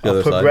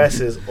a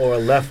progressive or a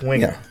left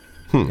winger.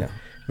 Yeah.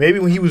 Maybe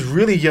when he was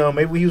really young,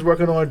 maybe when he was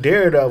working on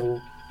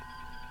Daredevil.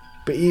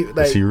 But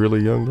is he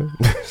really young though?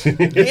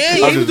 Yeah,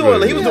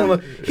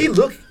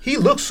 he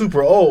looked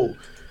super old,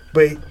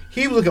 but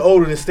he was looking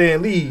older than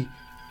Stan Lee.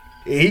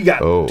 He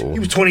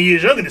was 20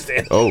 years younger than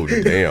Stan Lee. Oh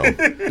damn!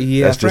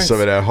 Yeah, that's just some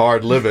of that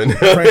hard living.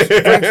 Frank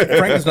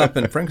has not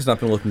been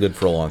looking good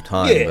for a long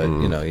time.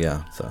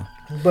 Yeah. But so.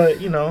 But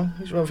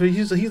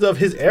he's of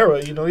his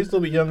era. He's a little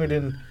bit younger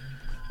than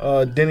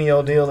Denny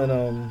O'Neil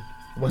and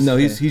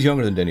he's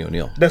younger than Denny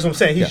O'Neil. That's what I'm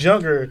saying. He's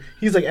younger.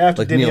 He's like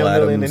after Denny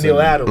O'Neil and Neil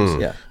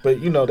Adams. Yeah. But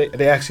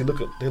they actually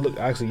look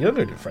actually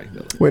younger than Frank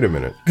Miller. Wait a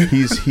minute.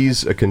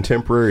 He's a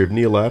contemporary of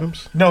Neil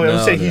Adams? No,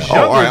 I'm saying he's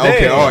younger. Oh, all right.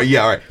 Okay. Oh,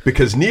 yeah. All right.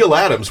 Because Neil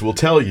Adams will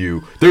tell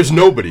you there's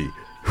nobody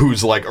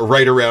who's like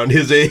right around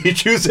his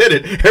age. You said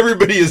it.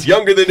 Everybody is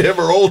younger than him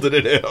or older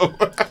than him.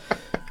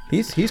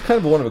 He's kind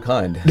of one of a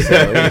kind.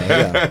 So,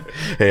 yeah.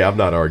 Hey, I'm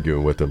not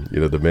arguing with him.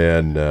 The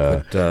man.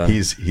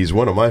 He's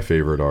one of my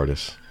favorite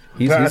artists.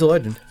 He's a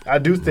legend. I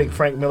do think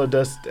Frank Miller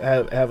does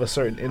have a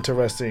certain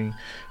interesting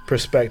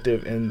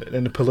perspective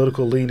in the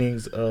political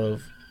leanings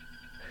of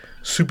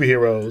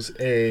superheroes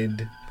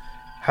and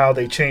how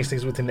they change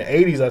things within the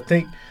 80s. I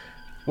think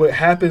what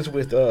happens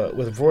with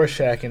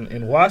Rorschach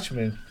and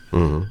Watchmen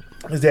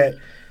is that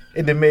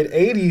in the mid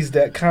 80s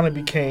that kind of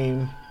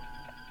became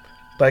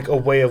like a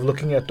way of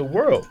looking at the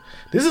world.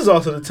 This is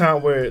also the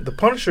time where the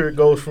Punisher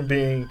goes from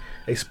being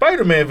a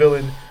Spider-Man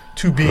villain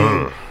to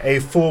being a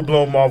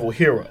full-blown Marvel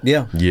hero.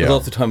 Yeah. It was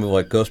also the time of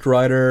like Ghost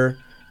Rider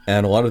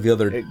and a lot of the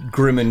other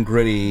grim and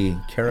gritty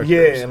characters.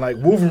 Yeah, and like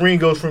Wolverine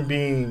goes from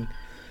being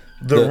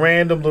the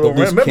random little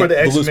remember the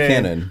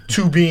X-Men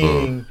to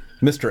being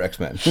Mr.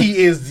 X-Men.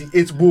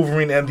 It's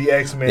Wolverine and the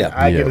X-Men. Yeah.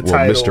 I get a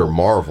title. Mr.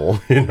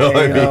 Marvel,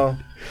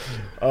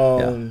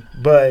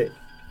 But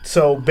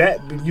so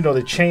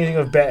the changing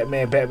of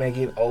Batman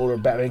getting older,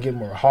 Batman getting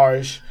more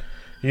harsh,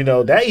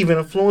 that even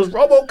influenced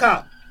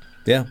RoboCop.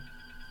 Yeah.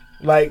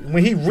 Like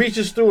when he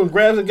reaches through and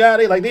grabs a guy,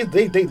 they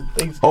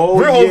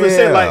Verhoeven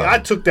said like I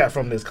took that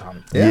from this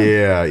comic.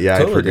 Yeah, totally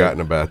I'd forgotten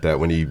about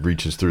that when he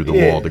reaches through the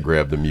wall to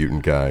grab the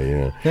mutant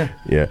guy.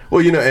 Yeah.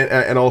 Well,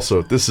 and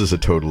also this is a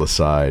total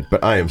aside,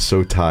 but I am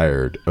so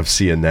tired of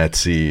seeing that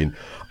scene.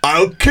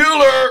 I'll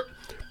kill her,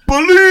 but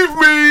believe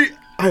me.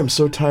 I am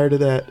so tired of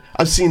that.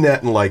 I've seen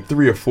that in like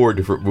 3 or 4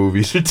 different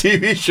movies or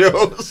TV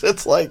shows.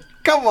 It's like,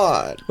 come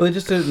on. Well, they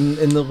just did it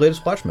in the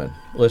latest Watchmen,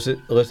 latest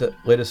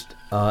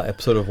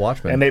episode of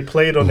Watchmen. And they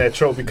played on that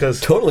trope because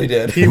totally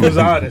did. He was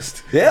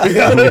honest. Yeah.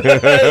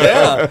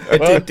 Yeah.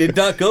 It did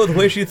not go the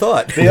way she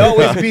thought. They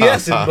always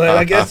BSing, but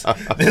I guess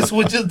this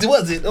one just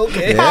wasn't.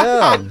 Okay.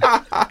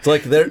 Yeah. It's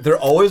like they're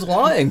always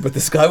lying, but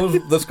this guy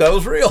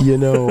was real. You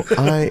know,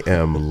 I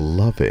am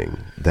loving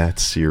that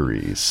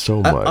series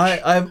so much.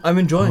 I'm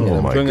enjoying it.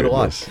 I'm enjoying it a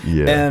lot.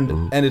 Yeah.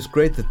 And it's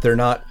great that they're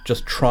not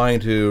just trying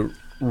to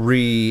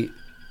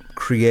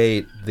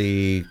recreate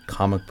the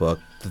comic book.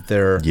 That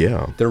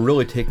they're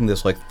really taking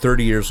this like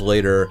 30 years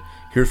later.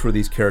 Here's where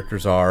these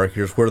characters are.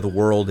 Here's where the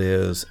world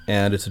is,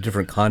 and it's a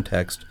different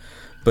context,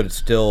 but it's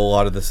still a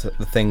lot of the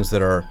things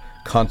that are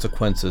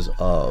consequences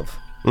of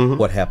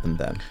what happened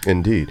then.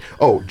 Indeed.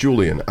 Oh,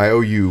 Julian, I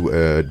owe you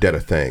a debt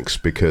of thanks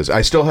because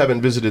I still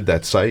haven't visited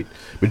that site.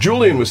 But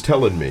Julian was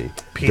telling me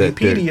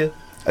Pedia.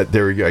 that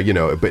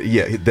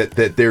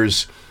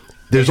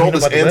there's all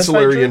this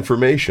ancillary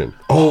information.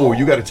 Oh,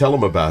 you got to tell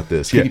them about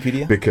this.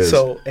 Pedia? Because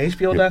so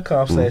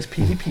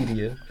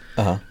HBO.com/Pedia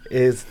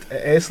is an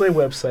ancillary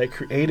website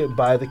created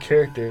by the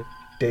character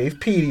Dave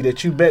Petey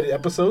that you met in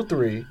episode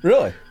 3.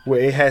 Really? Where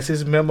it has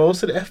his memos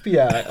to the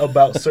FBI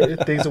about certain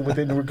things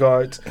within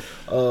regards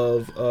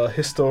of the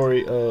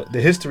history of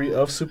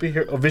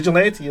superhero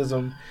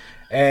vigilantism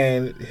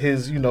and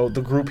his,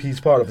 the group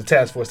he's part of, the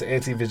task force, the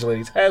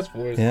anti-vigilante task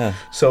force. Yeah.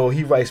 So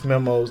he writes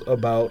memos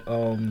about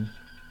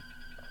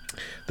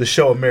the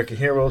show American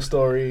Hero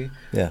Story.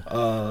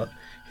 Yeah.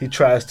 He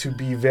tries to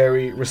be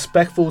very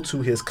respectful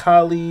to his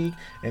colleague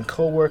and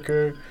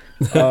coworker,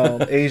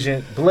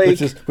 Agent Blake,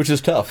 which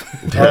is tough.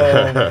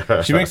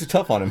 She makes it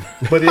tough on him.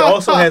 But it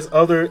also has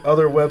other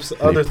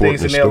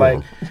things in there,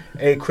 like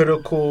a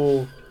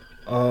critical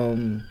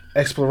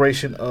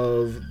exploration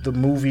of the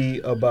movie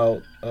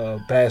about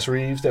Bass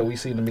Reeves that we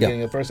see in the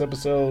beginning of the first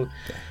episode.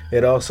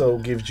 It also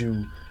gives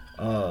you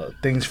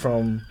things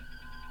from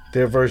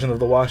their version of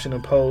the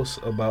Washington Post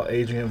about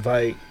Adrian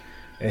Veidt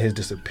and his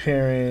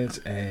disappearance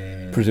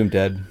and presumed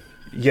dead.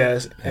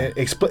 Yes, and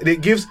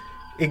it gives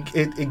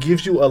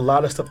you a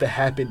lot of stuff that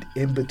happened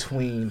in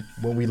between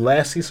when we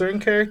last see certain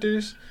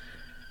characters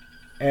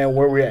and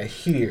where we're at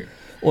here.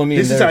 Well, I mean,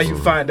 this is how you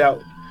find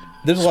out.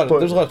 There's a lot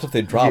of stuff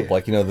they drop,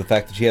 like the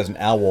fact that she has an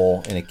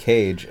owl in a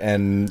cage,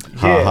 and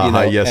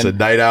yes, a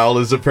night owl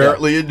is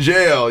apparently in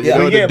jail.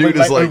 The dude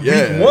is like,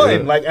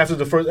 like after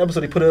the first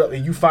episode, they put it up,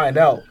 and you find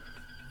out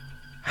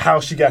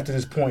how she got to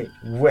this point,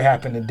 what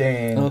happened to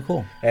Dan. Oh,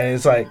 cool. And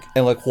it's like,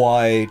 and like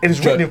why, and it's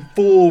written in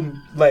full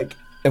like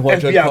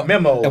FBI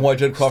memo, and why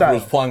Judd Crawford style.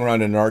 was flying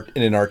around in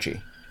an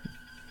Archie.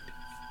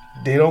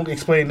 They don't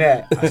explain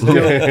that.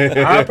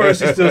 I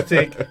personally still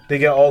think they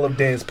got all of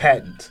Dan's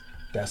patents.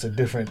 That's a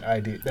different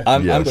idea.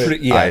 I'm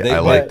pretty. I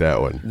like that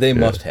one. They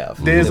must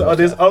have. There's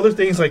other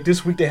things like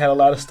this week. They had a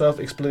lot of stuff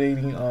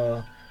explaining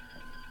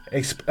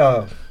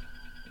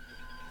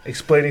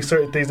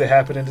certain things that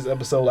happened in this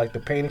episode, like the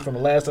painting from the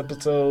last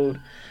episode,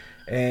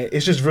 and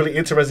it's just really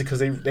interesting because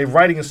they're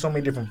writing in so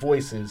many different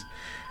voices,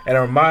 and it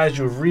reminds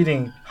you of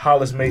reading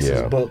Hollis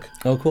Mason's book.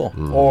 Oh, cool.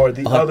 Or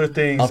the other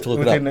things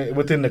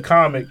within the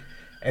comic,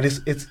 and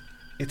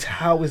it's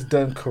how it's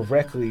done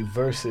correctly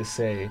versus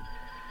say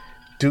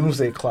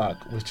Doomsday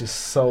Clock, which is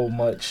so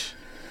much.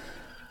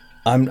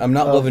 I'm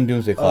not loving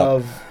Doomsday Clock.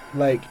 Of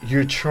like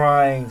you're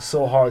trying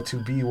so hard to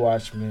be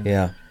Watchmen.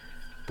 Yeah.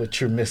 But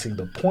you're missing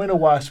the point of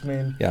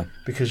Watchmen. Yeah.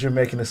 Because you're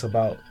making this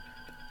about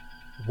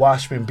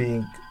Watchmen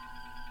being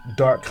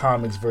dark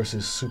comics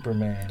versus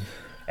Superman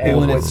and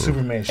what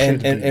Superman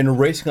should be. And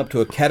racing up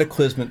to a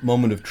cataclysmic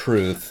moment of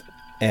truth.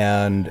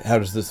 And how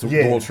does this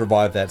world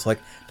survive that? It's like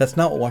that's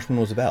not what Watchmen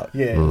was about.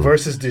 Yeah.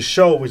 Versus this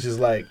show, which is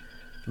like,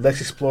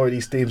 let's explore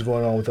these themes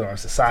going on within our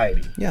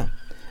society. Yeah.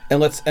 And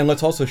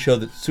let's also show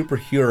that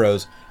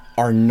superheroes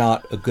are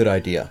not a good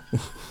idea.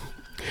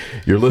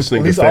 You're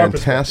listening to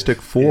Fantastic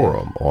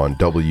Forum on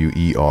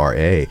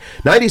WERA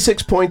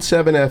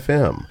 96.7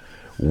 FM.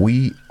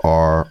 We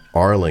are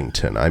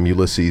Arlington. I'm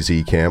Ulysses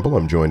E. Campbell.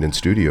 I'm joined in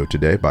studio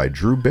today by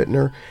Drew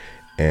Bittner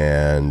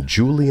and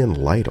Julian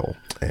Lytle.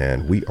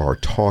 And we are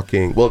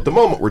talking, well, at the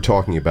moment we're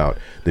talking about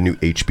the new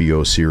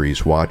HBO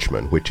series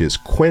Watchmen, which is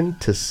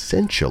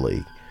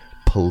quintessentially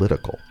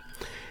political.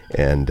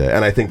 And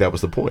I think that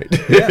was the point.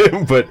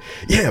 Yeah.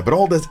 but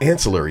all this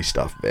ancillary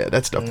stuff, man,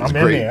 that stuff is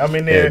great. I'm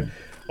in there.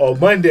 On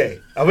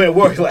Monday, I'm at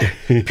work like,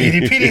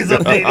 PDPD is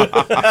updated.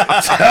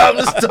 Time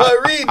to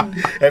start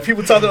reading. And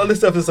people talking all this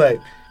stuff, it's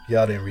like,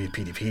 y'all didn't read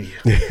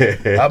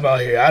PDPD. I'm out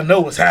here. I know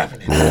what's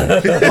happening.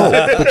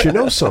 But you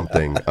know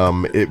something?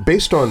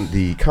 Based on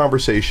the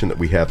conversation that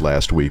we had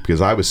last week, because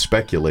I was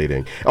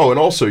speculating. Oh, and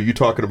also you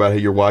talking about how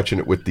you're watching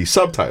it with the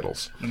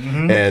subtitles.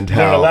 Mm-hmm. And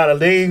how how a lot of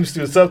names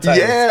through the subtitles.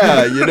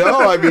 Yeah,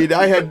 I mean,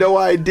 I had no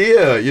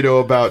idea,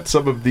 about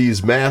some of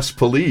these mass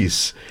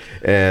police.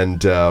 And,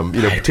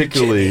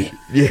 particularly,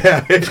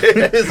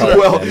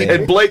 well,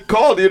 and Blake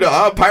called,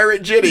 I'm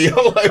Pirate Jenny.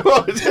 I'm like,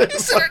 well, is her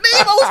name?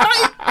 I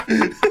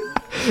was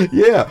right.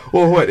 Yeah.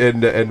 Well, what?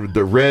 And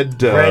the red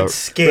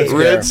Scare.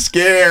 Red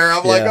Scare.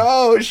 I'm like, Yeah.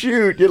 oh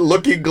shoot,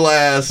 Looking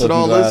Glass and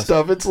all this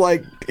stuff. It's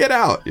like, get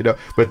out,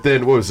 But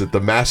then what was it? The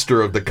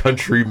Master of the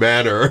Country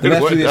Manor. The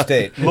Master of the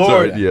Estate.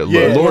 Lord,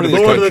 Lord of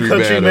the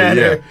Country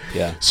Manor.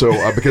 Yeah. So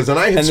because then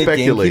I had And the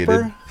speculated.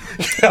 Gamekeeper?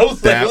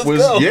 That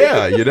was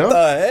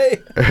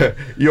Hey.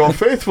 your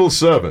faithful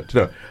servant.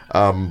 No.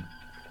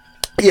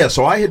 Yeah,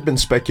 so I had been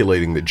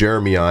speculating that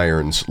Jeremy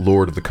Irons'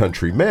 Lord of the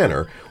Country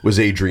Manor was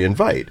Adrian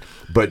Veidt.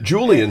 But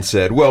Julian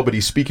said, well, but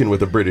he's speaking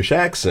with a British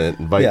accent,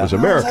 and Veidt was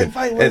American.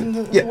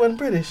 Veidt wasn't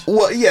British.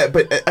 Well, yeah,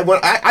 but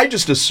I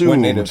just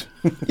assumed...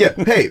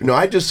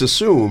 I just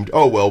assumed,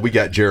 oh, well, we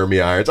got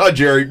Jeremy Irons. Oh,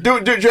 Jerry,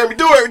 Jeremy,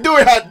 do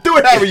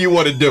it however you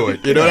want to do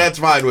it. That's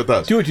fine with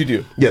us. Do what you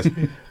do. Yes.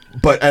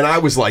 And I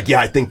was like, yeah,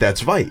 I think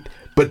that's Veidt.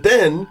 But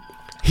then...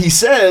 he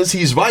says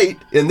he's Veidt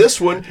in this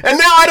one, and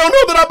now I don't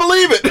know that I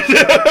believe it.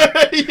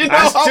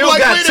 I still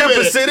got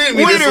 10% in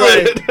me. Wait a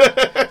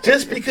minute.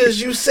 Just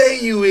because you say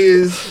you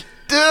is,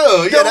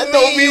 dude, that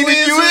don't mean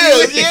that you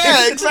is.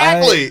 Yeah,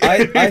 exactly.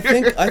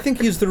 I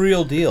think he's the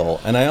real deal.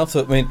 And I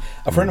also,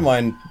 a friend of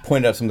mine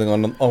pointed out something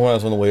when I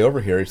was on the way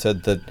over here. He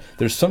said that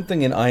there's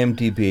something in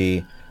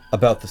IMDb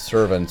about the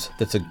servants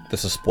that's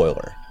a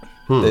spoiler.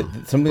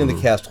 Something in the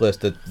cast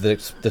list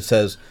that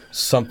says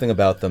something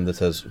about them, that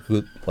says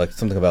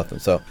something about them.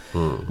 So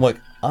I'm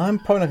like, I'm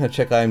probably not going to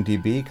check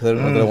IMDb because I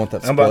don't know that I want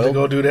that spoiled. I'm about to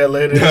go do that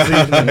later this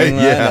evening.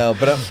 I know,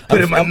 but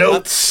put in my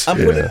notes.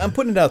 I'm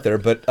putting it out there,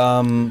 but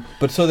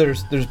so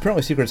there's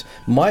apparently secrets.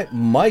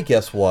 My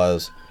guess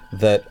was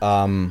that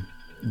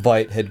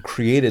Veidt had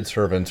created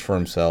servants for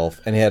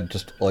himself, and he had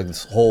just like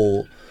this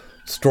whole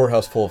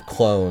storehouse full of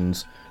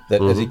clones.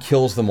 That as he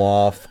kills them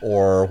off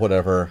or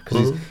whatever,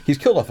 because he's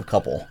killed off a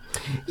couple.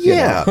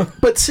 Yeah,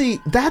 but see,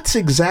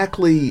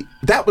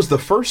 that was the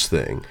first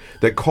thing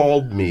that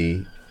called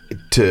me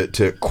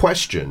to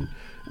question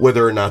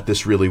whether or not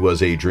this really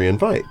was Adrian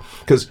Veidt.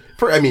 Because,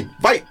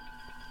 Veidt,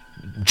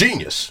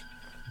 genius,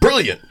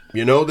 brilliant,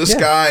 this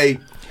guy.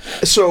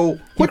 So,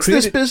 what's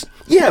this business?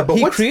 Yeah, but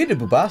he created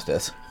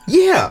Bubastis.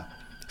 Yeah.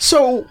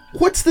 So,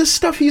 what's this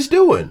stuff he's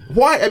doing?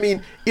 Why?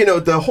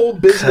 The whole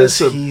business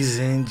of... he's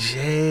in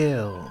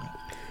jail.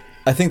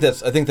 I think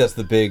that's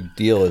the big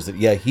deal. Is that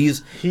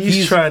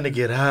he's trying to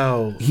get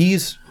out.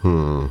 He's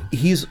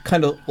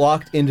kind of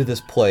locked into this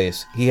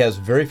place. He has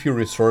very few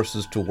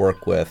resources to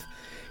work with.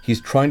 He's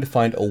trying to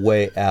find a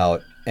way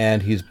out,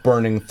 and he's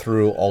burning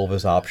through all of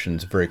his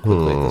options very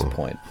quickly at this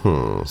point.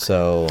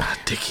 So I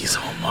think he's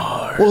on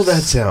Mars. Well,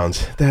 that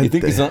sounds. You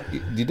think he's on?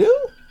 You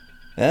do?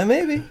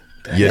 Maybe.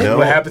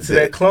 What happened to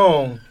that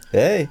clone?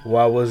 Hey,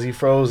 why was he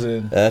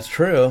frozen? That's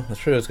true.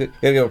 It's good.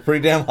 You gotta go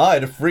pretty damn high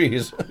to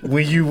freeze.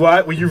 When you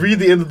read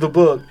the end of the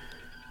book,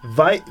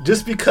 Veidt,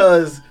 just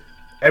because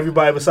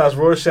everybody besides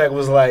Rorschach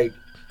was like,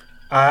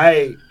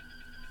 the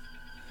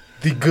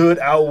good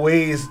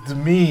outweighs the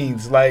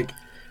means. Like,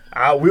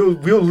 we'll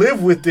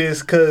live with this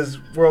because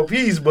world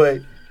peace,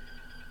 but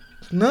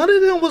none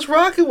of them was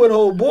rocking with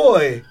old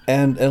boy.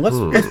 And let's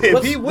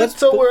if he went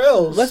somewhere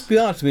else. Let's be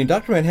honest.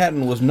 Dr.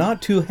 Manhattan was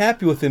not too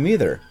happy with him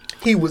either.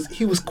 He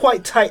was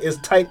quite tight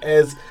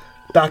as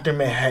Dr.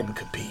 Manhattan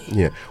could be.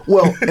 Yeah.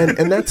 Well,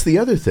 and that's the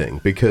other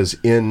thing, because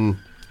it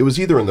was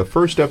either in the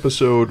first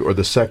episode or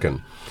the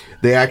second,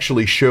 they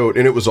actually showed,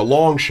 and it was a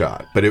long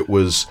shot, but it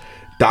was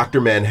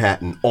Dr.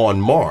 Manhattan on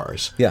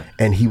Mars. Yeah.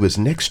 And he was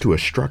next to a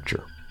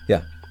structure.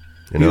 Yeah.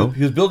 He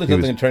was building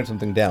something and turning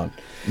something down.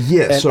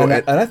 Yeah.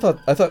 I thought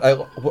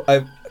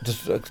I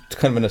just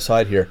kind of an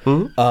aside here.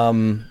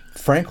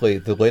 Frankly,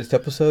 the latest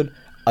episode,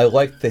 I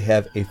liked they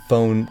have a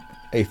phone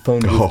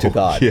booth to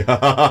God. Yeah,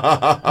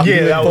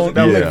 that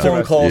was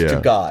phone calls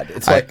to God.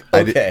 It's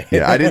okay.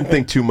 I didn't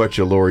think too much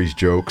of Laurie's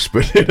jokes,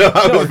 but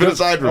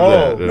aside from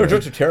that, no,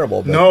 jokes are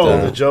terrible.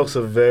 But, the jokes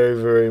are very,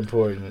 very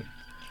important.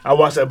 I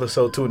watched the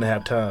episode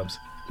 2.5 times.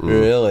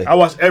 Really? I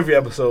watched every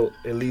episode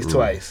at least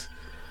twice.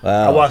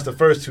 Wow. I watched the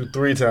first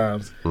 2-3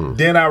 times.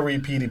 Then I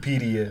read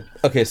Pedia.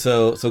 Okay,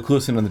 so clue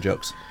us in on the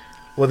jokes.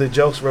 Well, the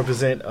jokes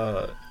represent.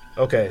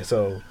 Okay,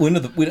 so I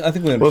think we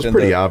understand. Well, it's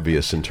pretty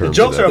obvious in terms.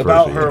 The jokes of are that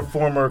about version, her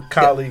former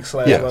colleagues /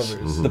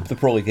 lovers. The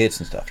pearly gates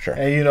and stuff. Sure.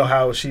 And you know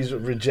how she's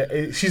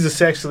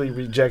essentially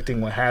rejecting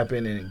what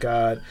happened in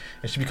God,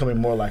 and she's becoming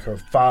more like her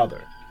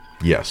father.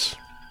 Yes.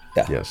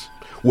 Yeah. Yes.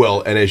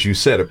 Well, and as you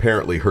said,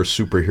 apparently her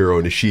superhero,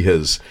 and she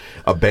has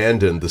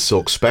abandoned the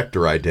Silk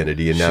Spectre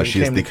identity, and now she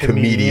is the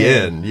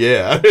comedian.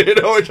 Yeah,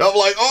 which I'm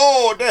like,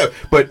 oh, damn.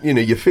 But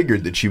you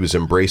figured that she was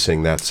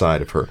embracing that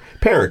side of her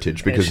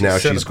parentage, because now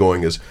she's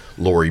going as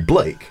Laurie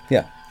Blake.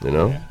 Yeah.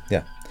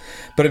 Yeah.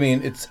 But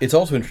it's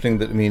also interesting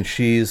that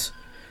she's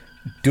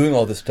doing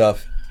all this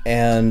stuff,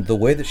 and the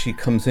way that she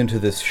comes into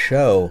this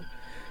show,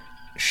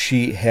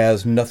 she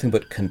has nothing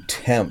but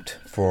contempt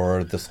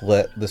for this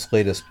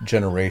latest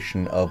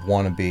generation of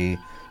wannabe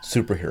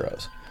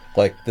superheroes.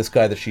 like this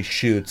guy that she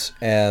shoots,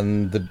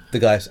 and the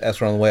guy asks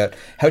her on the way out,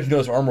 how'd you know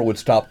his armor would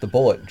stop the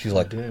bullet? And she's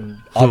like,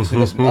 obviously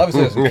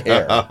doesn't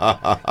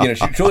care.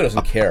 She truly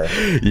doesn't care.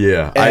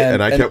 Yeah,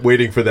 and I kept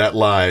waiting for that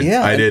line.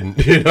 Yeah, I didn't.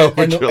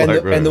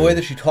 And the way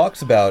that she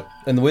talks about,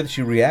 and the way that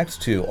she reacts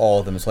to all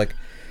of them, is like,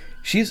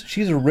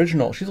 she's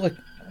original. She's like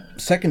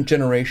second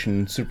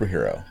generation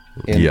superhero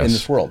in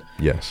this world.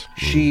 Yes.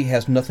 She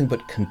has nothing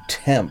but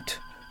contempt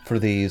for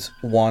these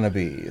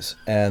wannabes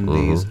and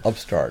these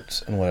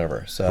upstarts and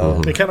whatever.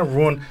 So they kind of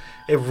ruined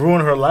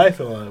her life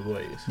in a lot of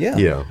ways. Yeah.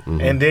 Yeah.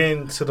 And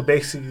then to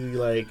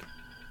basically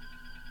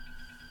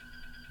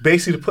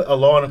to put a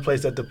law in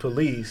place that the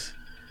police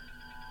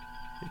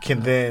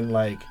can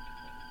then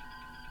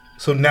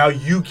so now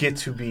you get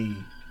to be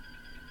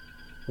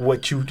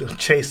what you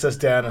chased us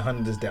down and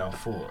hunted us down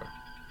for.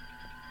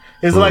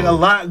 There's a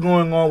lot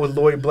going on with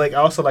Lori Blake. I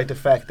also like the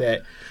fact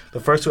that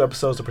the first 2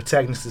 episodes, the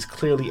protagonist is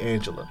clearly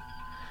Angela.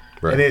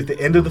 Right. And at the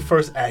end of the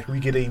first act, we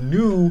get a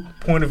new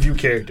point of view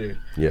character.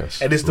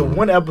 Yes. And it's the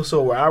one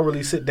episode where I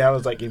really sit down and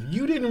it's like, if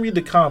you didn't read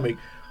the comic,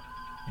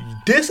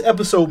 this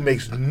episode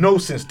makes no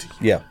sense to you.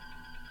 Yeah.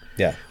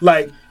 Yeah.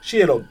 Like, she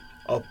had a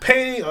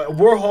painting, a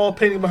Warhol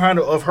painting behind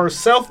her of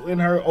herself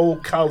and her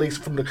old colleagues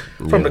from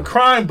the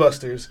Crime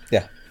Busters.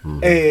 Yeah.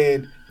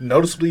 And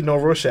noticeably no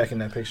Rorschach in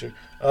that picture.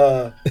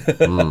 And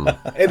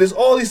there's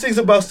all these things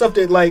about stuff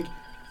that,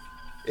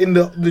 in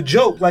the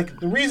joke, the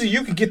reason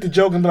you can get the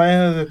joke and be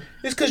like,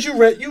 it's because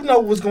you know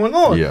what's going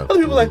on. Yeah. Other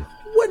people are like,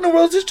 what in the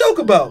world is this joke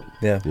about?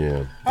 Yeah.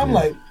 Yeah. I'm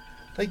like,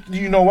 do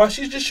you know why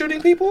she's just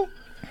shooting people?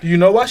 Do you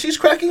know why she's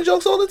cracking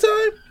jokes all the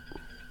time?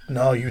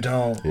 No, you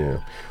don't. Yeah.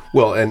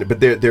 Well, but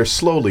they're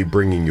slowly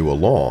bringing you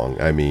along.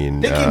 I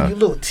mean, they give you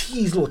little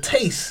tease, little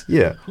taste.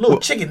 Yeah. Little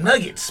chicken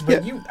nuggets,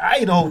 but I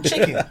ate whole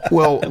chicken. a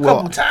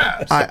couple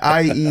times.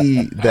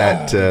 I.e.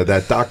 that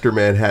Dr.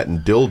 Manhattan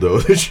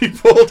dildo that she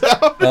pulled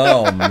out.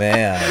 Oh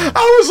man!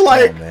 I was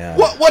like,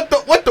 what?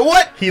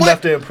 He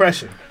left an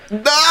impression.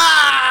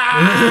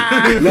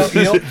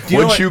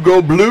 Once you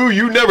go blue,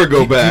 you never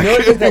go back. You know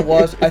what I think that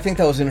was? I think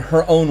that was in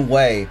her own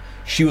way.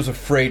 She was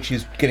afraid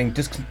she's getting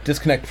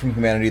disconnected from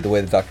humanity the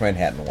way that Dr.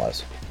 Manhattan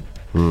was.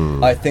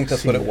 I think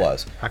that's what it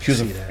was. She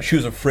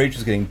was afraid she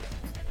was getting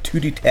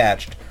too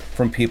detached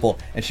from people,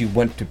 and she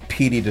went to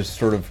Petey to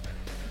sort of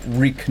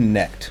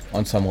reconnect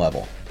on some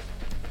level.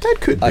 That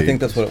could be. I think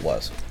that's what it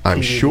was.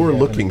 I'm sure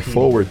looking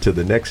forward to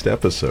the next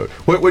episode.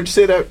 What would you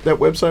say that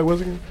website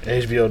was again?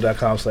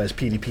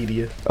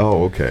 HBO.com/PDpedia.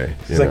 Oh, okay.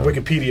 It's like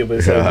Wikipedia, but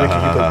it's like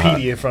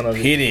Wikipedia in front of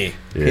it.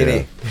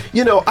 PD.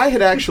 I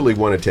had actually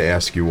wanted to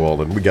ask you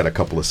all, and we got a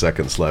couple of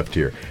seconds left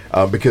here,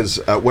 because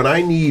when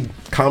I need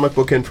comic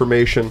book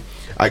information,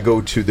 I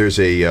go to, there's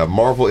a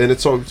Marvel, and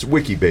it's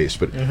wiki-based,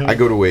 but I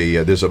go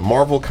to there's a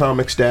Marvel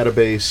Comics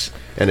database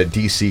and a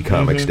DC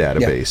Comics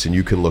database, and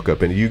you can look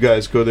up, and you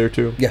guys go there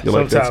too? Yeah. You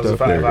like that Sometimes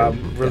stuff? if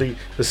I'm really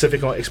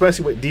specific on,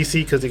 especially with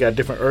DC, because they got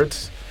different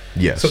Earths.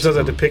 Yes. Sometimes I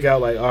have to pick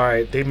out, all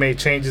right, they made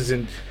changes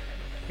in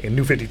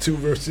New 52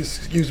 and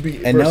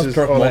now it's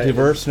Dark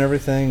Multiverse and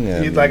everything.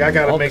 And I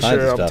got to make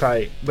sure I'm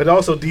tight. But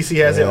also, DC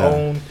has their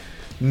own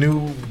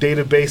new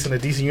database in the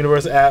DC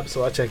Universe app,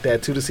 so I check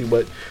that too to see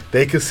what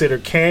they consider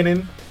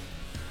canon.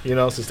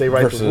 Since they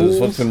write versus the rules.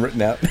 What's been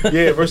written out.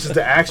 Versus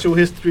the actual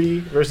history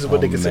versus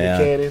what they consider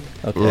canon.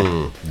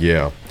 Okay.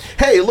 Yeah.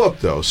 Hey, look,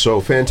 though. So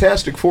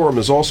Fantastic Forum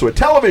is also a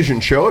television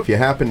show. If you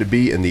happen to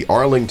be in the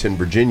Arlington,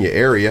 Virginia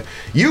area,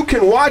 you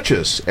can watch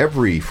us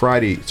every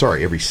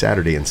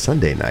Saturday and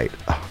Sunday night.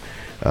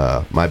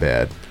 My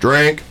bad.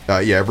 Drink.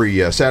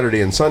 Every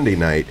Saturday and Sunday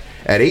night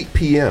at 8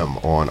 p.m.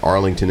 on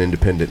Arlington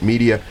Independent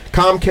Media,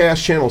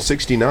 Comcast Channel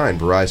 69,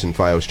 Verizon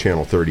Fios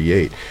Channel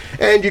 38.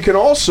 And you can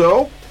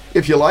also,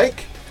 if you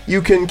like,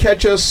 you can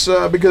catch us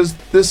because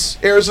this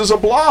airs as a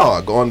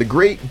blog on the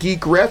Great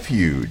Geek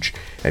Refuge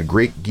at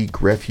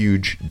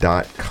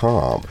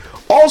greatgeekrefuge.com.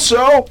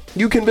 Also,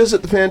 you can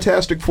visit the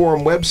Fantastic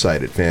Forum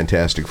website at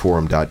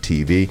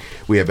fantasticforum.tv.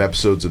 We have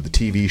episodes of the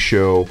TV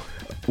show.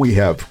 We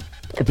have,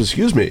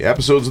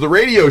 episodes of the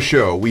radio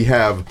show. We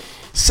have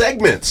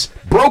segments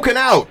broken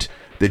out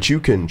that you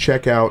can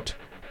check out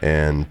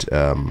and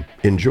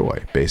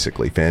enjoy,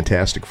 basically,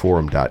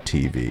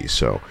 fantasticforum.tv.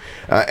 So,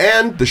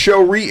 and the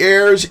show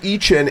re-airs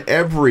each and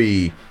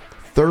every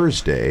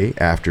Thursday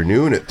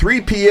afternoon at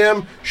 3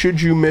 p.m.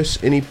 should you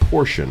miss any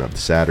portion of the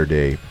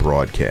Saturday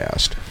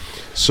broadcast.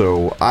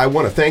 So I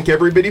want to thank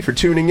everybody for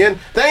tuning in.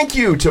 Thank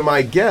you to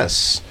my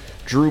guests,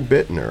 Drew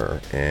Bittner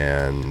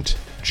and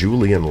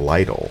Julian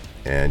Lytle.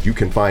 And you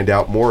can find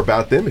out more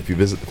about them if you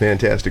visit the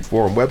Fantastic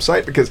Forum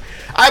website, because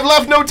I've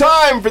left no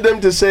time for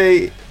them to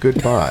say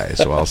goodbye,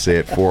 so I'll say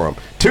it for them.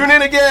 Tune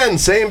in again,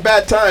 same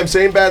bat time,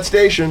 same bat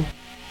station.